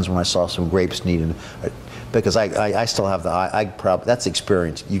suggestions when I saw some grapes needed, because I still have the that's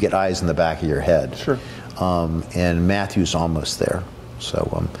experience. You get eyes in the back of your head. Sure. And Matthew's almost there.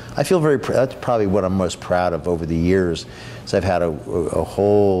 So I feel that's probably what I'm most proud of over the years, is I've had a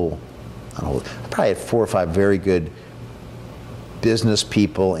whole, I don't know, probably had 4 or 5 very good business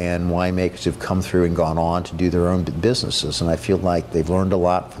people and winemakers who've come through and gone on to do their own businesses, and I feel like they've learned a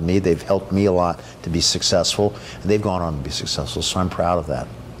lot from me. They've helped me a lot to be successful, and they've gone on to be successful. So I'm proud of that.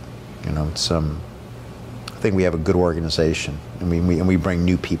 You know, it's I think we have a good organization, and we bring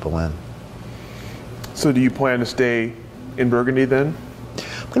new people in. So do you plan to stay in Burgundy then?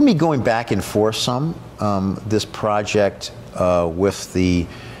 I'm going to be going back and forth some. This project in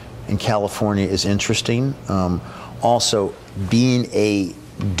California is interesting. Also, being a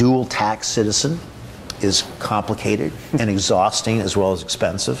dual tax citizen is complicated and exhausting as well as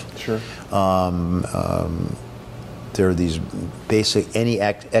expensive. Sure. There are these basic, any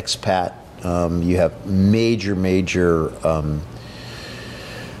expat, you have major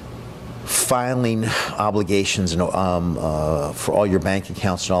filing obligations and for all your bank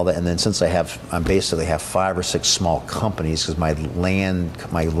accounts and all that. And then since I basically have 5 or 6 small companies, because my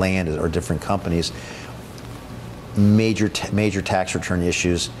land are different companies, major tax return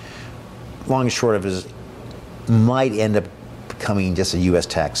issues. Long and short of it is, might end up becoming just a U.S.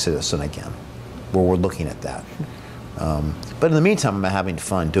 tax citizen again, where we're looking at that. But in the meantime, I'm having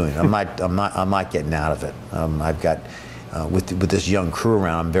fun doing it. I'm not getting out of it. I've got with this young crew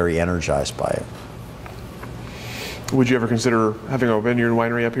around, I'm very energized by it. Would you ever consider having a vineyard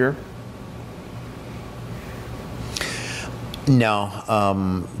winery up here?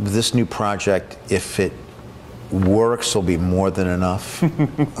 No. This new project, if it works, will be more than enough.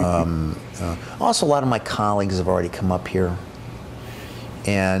 Also, a lot of my colleagues have already come up here,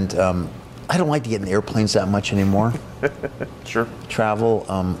 and I don't like to get in airplanes that much anymore. Sure. Travel.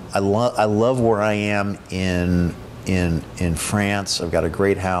 I love where I am in France. I've got a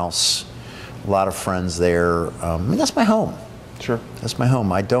great house, a lot of friends there. I mean, that's my home. Sure. That's my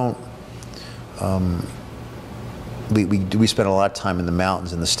home. I don't. We spend a lot of time in the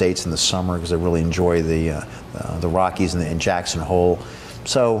mountains in the States in the summer, because I really enjoy the Rockies and Jackson Hole.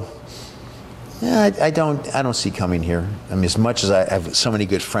 So yeah, I don't see coming here. I mean, as much as I have so many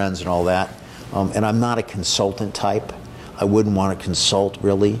good friends and all that, and I'm not a consultant type. I wouldn't want to consult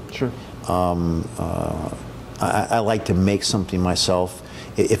really. Sure. I like to make something myself.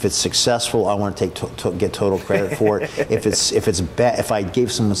 If it's successful, I want to get total credit for it. If it's bad, if I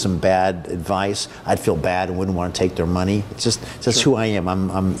gave someone some bad advice, I'd feel bad and wouldn't want to take their money. It's just that's Sure. who I am.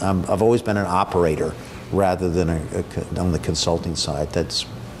 I've always been an operator rather than on the consulting side. That's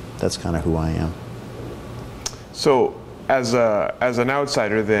kind of who I am. So, as an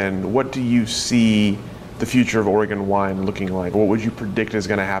outsider, then, what do you see the future of Oregon wine looking like? What would you predict is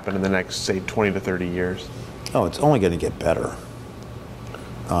going to happen in the next, say, 20 to 30 years? Oh, it's only going to get better.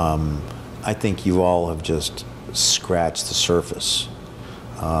 I think you all have just scratched the surface.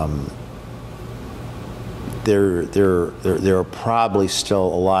 There are probably still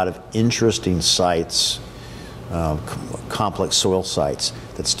a lot of interesting sites, complex soil sites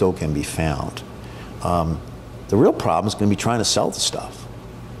that still can be found. The real problem is going to be trying to sell the stuff.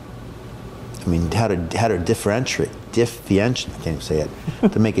 I mean, how to differentiate, I can't even say it,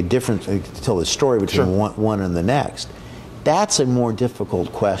 to make a difference, to tell the story between Sure. one and the next. That's a more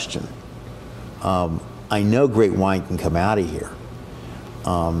difficult question. I know great wine can come out of here.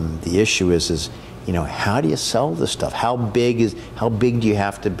 The issue is, you know, how do you sell this stuff? How big do you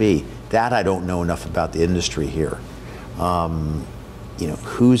have to be? That I don't know enough about the industry here. You know,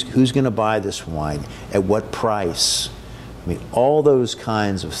 who's going to buy this wine? At what price? I mean, all those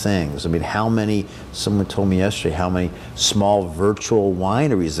kinds of things. I mean, someone told me yesterday how many small virtual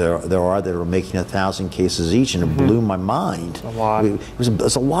wineries there are that are making 1,000 cases each, and it blew my mind. A lot. It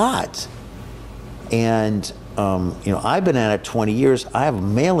was a lot. And, you know, I've been at it 20 years. I have a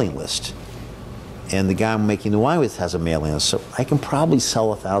mailing list. And the guy I'm making the wine with has a mailing list. So I can probably sell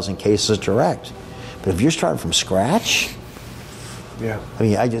 1,000 cases direct. But if you're starting from scratch, yeah. I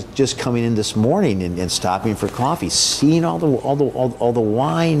mean, I just coming in this morning and stopping for coffee, seeing all the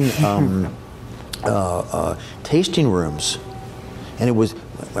wine tasting rooms, and it was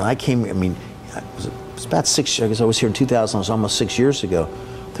when I came. I mean, it was about 6 years. I guess I was here in 2000. It was almost 6 years ago.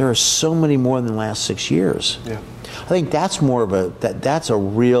 There are so many more than the last 6 years. Yeah. I think that's more of that's a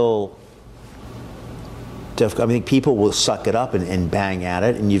real difficult. I mean, people will suck it up and bang at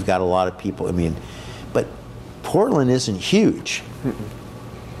it, and you've got a lot of people. I mean, but Portland isn't huge.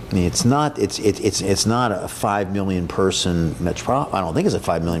 I mean, it's not a 5 million person metropolis. I don't think it's a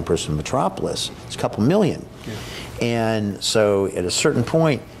 5 million person metropolis. It's a couple million. Yeah. And so at a certain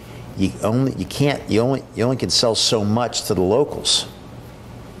point, you only can sell so much to the locals.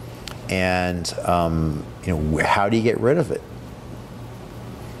 And you know, how do you get rid of it?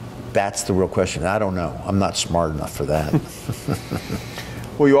 That's the real question. I don't know. I'm not smart enough for that.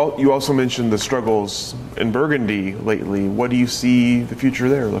 Well, you also mentioned the struggles in Burgundy lately. What do you see the future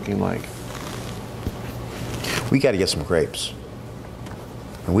there looking like? We got to get some grapes.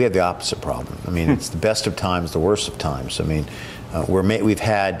 And we have the opposite problem. I mean, it's the best of times, the worst of times. I mean, we've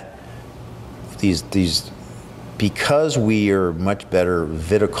had these because we are much better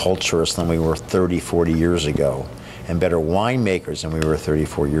viticulturists than we were 30, 40 years ago, and better winemakers than we were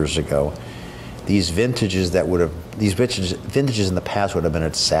 34 years ago. These vintages in the past would have been a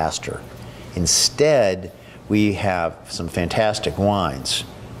disaster. Instead, we have some fantastic wines,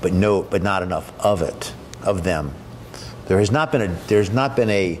 but not enough of them. There's not been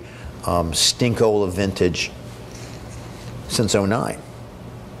a Stinkola vintage since '09.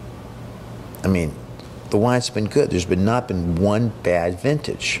 I mean, the wine's been good. There's not been one bad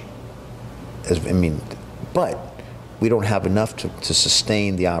vintage. But we don't have enough to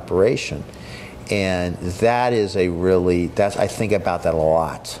sustain the operation. And that is I think about that a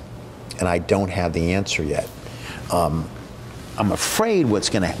lot, and I don't have the answer yet. I'm afraid I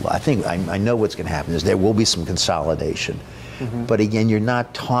know what's going to happen is there will be some consolidation. Mm-hmm. But again, you're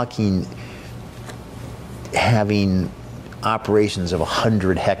not talking having operations of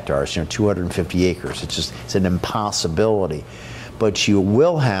 100 hectares, 250 acres. It's an impossibility. But you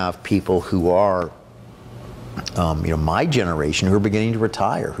will have people who are my generation, who are beginning to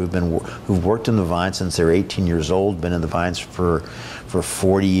retire, who've worked in the vine since they're 18 years old, been in the vines for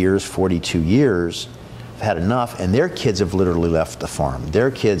 40 years, 42 years, have had enough, and their kids have literally left the farm.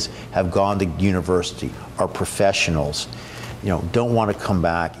 Their kids have gone to university, are professionals, don't want to come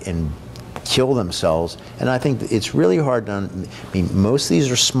back and kill themselves. And I think it's really hard to, most of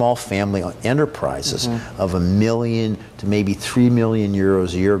these are small family enterprises of $1 million to maybe €3 million a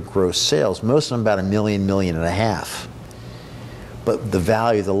year gross sales, most of them about $1 million, $1.5 million. But the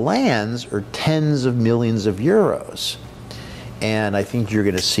value of the lands are tens of millions of euros. And I think you're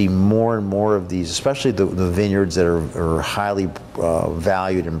going to see more and more of these, especially the vineyards that are highly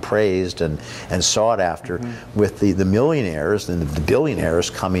valued and praised and sought after, with the millionaires and the billionaires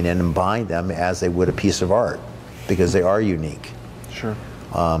coming in and buying them as they would a piece of art, because they are unique. Sure.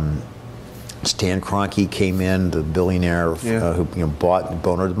 Stan Kroenke came in, the billionaire who bought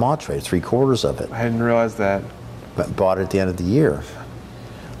Bonneau de Montreuil, 3/4 of it. I hadn't realized that. But bought it at the end of the year.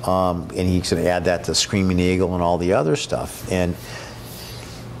 And he's going to add that to Screaming Eagle and all the other stuff. And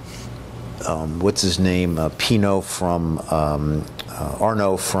what's his name? Pinot from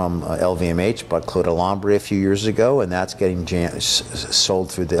Arnaud from LVMH bought Clos de Lambray a few years ago, and that's getting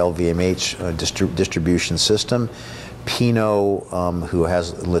sold through the LVMH distribution system. Pinot, who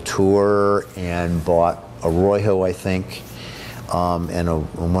has Latour and bought Arroyo, I think, and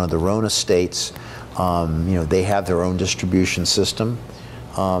one of the Rhone estates. They have their own distribution system.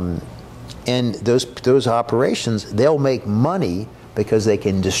 And those operations, they'll make money because they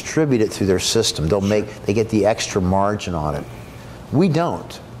can distribute it through their system. They get the extra margin on it. We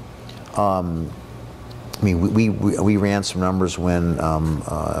don't. We ran some numbers when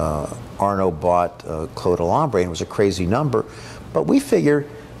Arnaud bought Clos de Lambray, and it was a crazy number, but we figure,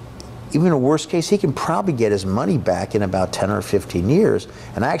 even in a worst case, he can probably get his money back in about 10 or 15 years.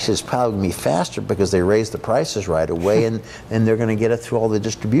 And actually, it's probably going to be faster because they raised the prices right away, and they're going to get it through all the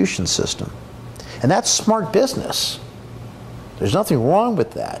distribution system. And that's smart business. There's nothing wrong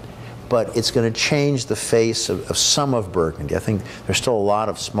with that. But it's going to change the face of some of Burgundy. I think there's still a lot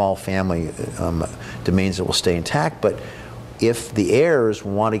of small family domains that will stay intact. But if the heirs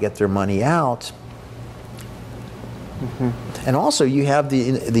want to get their money out, and also you have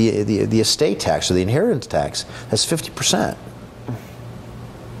the estate tax, or the inheritance tax, that's 50%.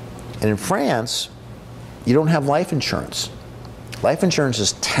 And in France, you don't have life insurance. Life insurance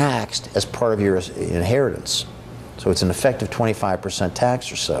is taxed as part of your inheritance. So it's an effective 25%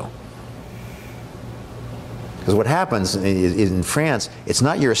 tax or so. Because what happens in France, it's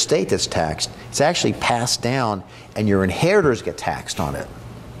not your estate that's taxed, it's actually passed down, and your inheritors get taxed on it.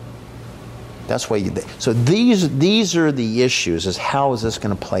 That's why so these are the issues, is how is this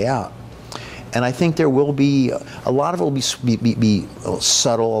going to play out? And I think there will be, a lot of it will be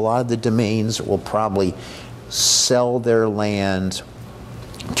subtle. A lot of the domains will probably sell their land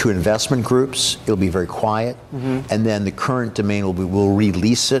to investment groups. It'll be very quiet, and then the current domain will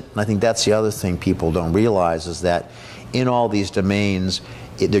release it. And I think that's the other thing people don't realize is that in all these domains,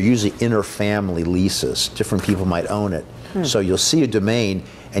 they're usually inter-family leases. Different people might own it. So you'll see a domain,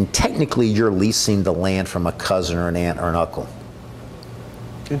 and technically you're leasing the land from a cousin or an aunt or an uncle.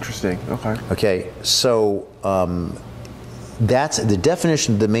 Interesting. Okay. Okay. So that's the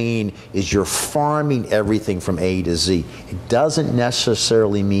definition of domain is you're farming everything from A to Z. It doesn't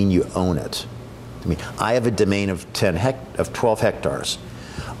necessarily mean you own it. I mean, I have a domain of 12 hectares.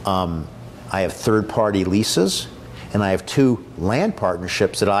 I have third-party leases, and I have 2 land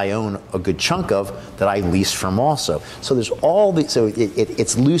partnerships that I own a good chunk of that I lease from also. So there's all these, so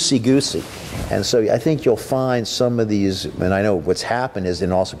it's loosey-goosey. And so I think you'll find some of these, and I know what's happened is,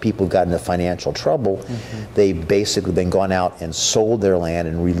 and also people who've gotten into financial trouble, they've basically been gone out and sold their land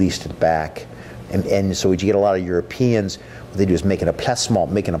and released it back. And so what you get a lot of Europeans, what they do is making a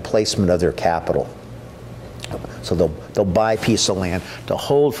placement of their capital. So they'll buy a piece of land to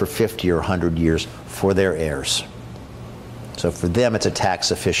hold for 50 or 100 years for their heirs. So for them, it's a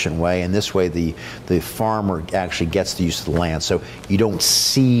tax-efficient way, and this way the farmer actually gets the use of the land. So you don't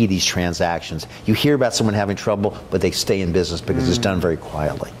see these transactions. You hear about someone having trouble, but they stay in business because it's done very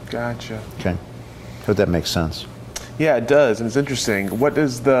quietly. Gotcha. Okay, hope that makes sense. Yeah, it does, and it's interesting. What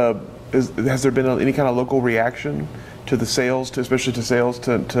is has there been any kind of local reaction to the sales, especially to sales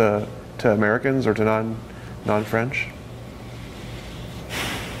to Americans or to non-French?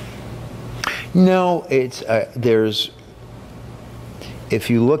 No, it's there's. If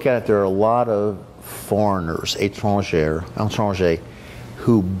you look at it, there are a lot of foreigners, étrangers,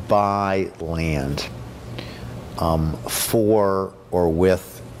 who buy land for or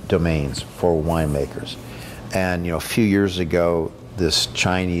with domains for winemakers. And a few years ago, this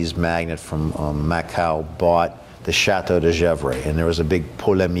Chinese magnate from Macau bought the Chateau de Gevrey, and there was a big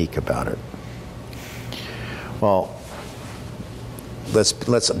polemique about it. Well, let's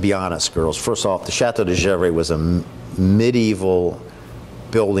be honest, girls. First off, the Chateau de Gevrey was a medieval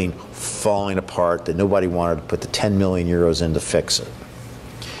building falling apart that nobody wanted to put the 10 million euros in to fix it.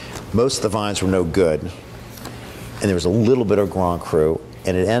 Most of the vines were no good, and there was a little bit of Grand Cru,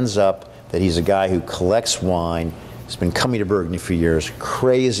 and it ends up that he's a guy who collects wine, has been coming to Burgundy for years,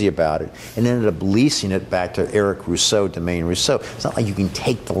 crazy about it, and ended up leasing it back to Eric Rousseau, Domaine Rousseau. It's not like you can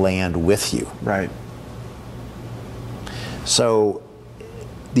take the land with you. Right. So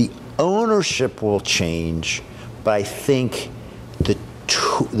the ownership will change, but I think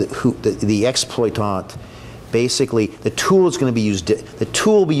the exploitant, basically, the tool is going to be used. The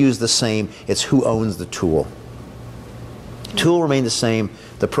tool will be used the same. It's who owns the tool. The tool will remain the same.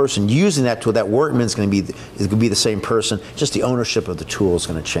 The person using that tool, that workman, is going to be the same person. Just the ownership of the tool is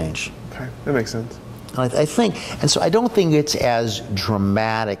going to change. Okay, that makes sense. I think, and so I don't think it's as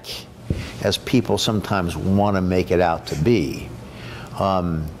dramatic as people sometimes want to make it out to be.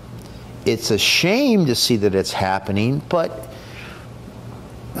 It's a shame to see that it's happening, but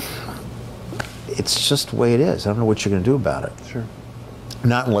it's just the way it is. I don't know what you're going to do about it. Sure.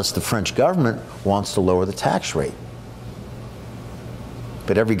 Not unless the French government wants to lower the tax rate.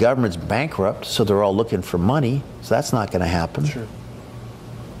 But every government's bankrupt, so they're all looking for money. So that's not going to happen. Sure.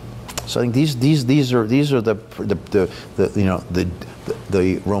 So I think these are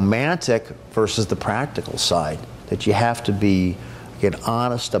the romantic versus the practical side that you have to get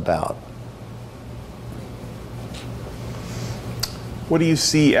honest about. What do you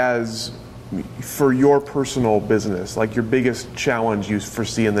see as, for your personal business, like your biggest challenge you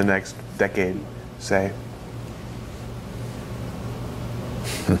foresee in the next decade, say?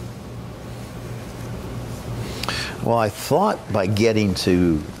 Well, I thought by getting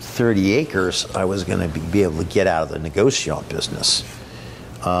to 30 acres, I was going to be able to get out of the negociant business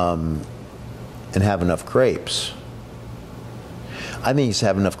and have enough grapes. I think it's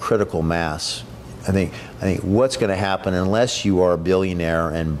have enough critical mass. I think what's going to happen, unless you are a billionaire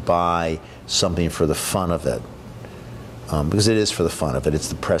and buy something for the fun of it, because it is for the fun of it, it's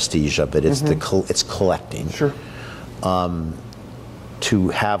the prestige of it, it's it's collecting. Sure. To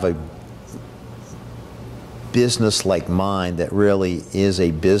have a business like mine that really is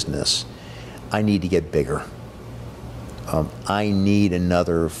a business, I need to get bigger. I need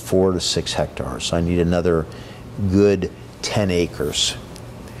another 4 to 6 hectares. I need another good 10 acres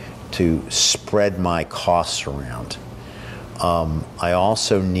to spread my costs around. I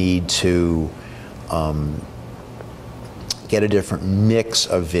also need to get a different mix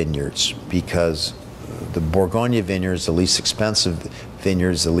of vineyards, because the Bourgogne vineyards, the least expensive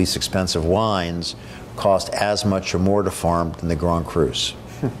vineyards, the least expensive wines, cost as much or more to farm than the Grand Crus.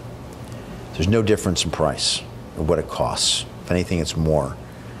 There's no difference in price of what it costs. If anything, it's more.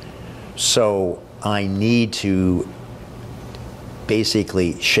 So I need to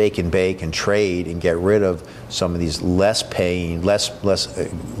basically shake and bake and trade and get rid of some of these less paying, less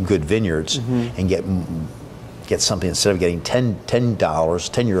good vineyards, and get something, instead of getting $10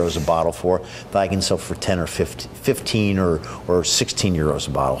 €10 a bottle for, that I can sell for 10 or 15 or 16 euros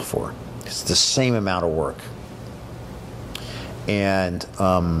a bottle for. It's the same amount of work. And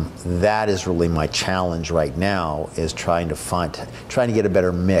that is really my challenge right now, is trying to get a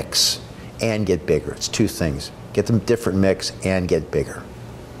better mix and get bigger. It's two things. Get them different mix and get bigger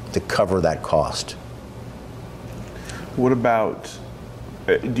to cover that cost. What about,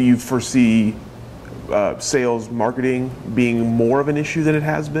 do you foresee sales, marketing being more of an issue than it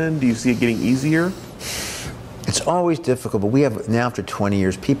has been? Do you see it getting easier? It's always difficult, but we have, now after 20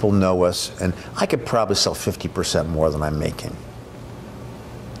 years, people know us, and I could probably sell 50% more than I'm making.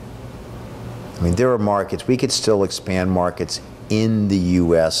 I mean, there are markets, we could still expand markets in the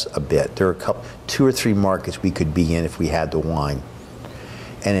U.S. a bit. There are two or three markets we could be in if we had the wine.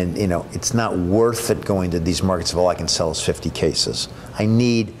 And you know, it's not worth it going to these markets if all I can sell is 50 cases. I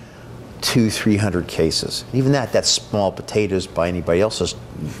need 200-300 cases. Even that's small potatoes by anybody else's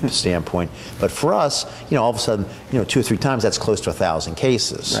standpoint. But for us, you know, all of a sudden, you know, 2 or 3 times, that's close to 1,000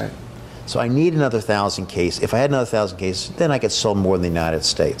 cases. Right. So I need another 1,000 cases. If I had another 1,000 cases, then I could sell more in the United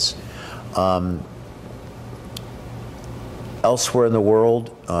States. Elsewhere in the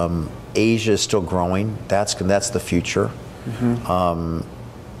world, Asia is still growing. That's the future.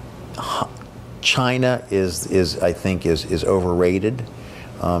 China I think is overrated.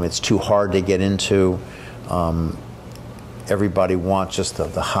 It's too hard to get into. Everybody wants just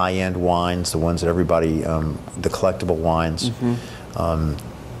the high-end wines, the ones that everybody, the collectible wines.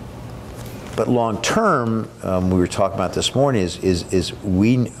 But long term, we were talking about this morning,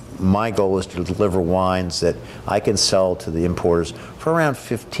 my goal is to deliver wines that I can sell to the importers for around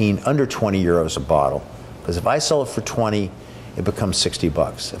 15, under 20 euros a bottle. Because if I sell it for 20, it becomes 60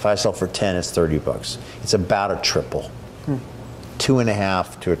 bucks. If I sell for 10, it's 30 bucks. It's about a triple.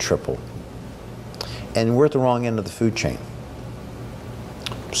 2.5 to a triple. And we're at the wrong end of the food chain.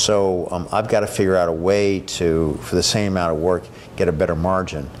 So I've got to figure out a way to, for the same amount of work, get a better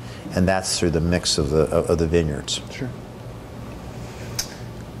margin. And that's through the mix of the vineyards. Sure.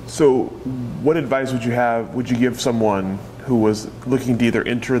 So what advice would you give someone who was looking to either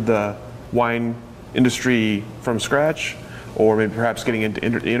enter the wine industry from scratch, or maybe perhaps getting into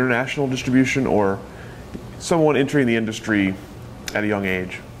international distribution, or someone entering the industry at a young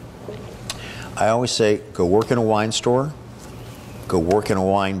age? I always say, go work in a wine store, go work in a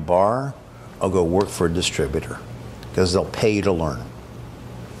wine bar, or go work for a distributor, because they'll pay you to learn.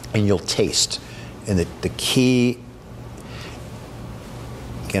 And you'll taste. And the key,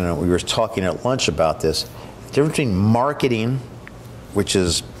 you know, we were talking at lunch about this, the difference between marketing, which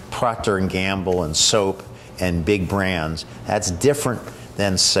is Procter & Gamble and soap and big brands, that's different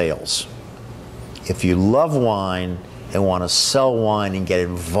than sales. If you love wine and want to sell wine and get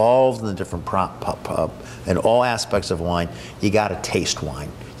involved in the different in all aspects of wine, you got to taste wine.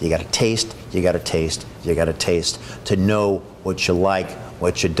 You got to taste, you got to taste, you got to taste to know what you like,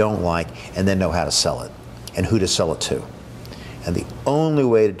 what you don't like, and then know how to sell it and who to sell it to. And the only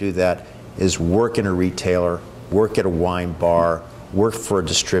way to do that is work in a retailer, work at a wine bar, work for a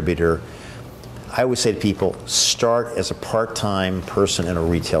distributor. I always say to people, start as a part-time person in a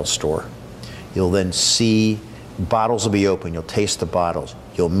retail store. You'll then see, bottles will be open, you'll taste the bottles,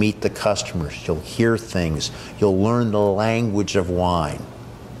 you'll meet the customers, you'll hear things, you'll learn the language of wine.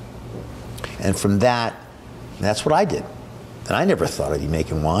 And from that, that's what I did. And I never thought I'd be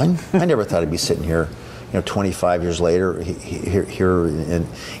making wine. I never thought I'd be sitting here, you know, 25 years later here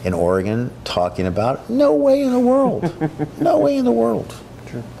in Oregon talking about it. No way in the world. No way in the world.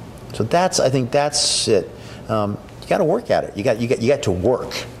 Sure. So I think that's it. You got to work at it. You got to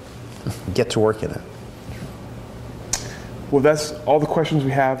work. Get to work in it. Well, that's all the questions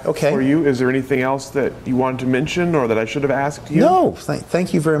we have for you. Is there anything else that you wanted to mention or that I should have asked you? No,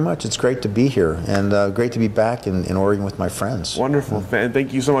 thank you very much. It's great to be here, and great to be back in Oregon with my friends. Wonderful. And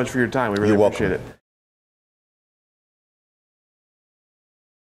thank you so much for your time. We really appreciate it.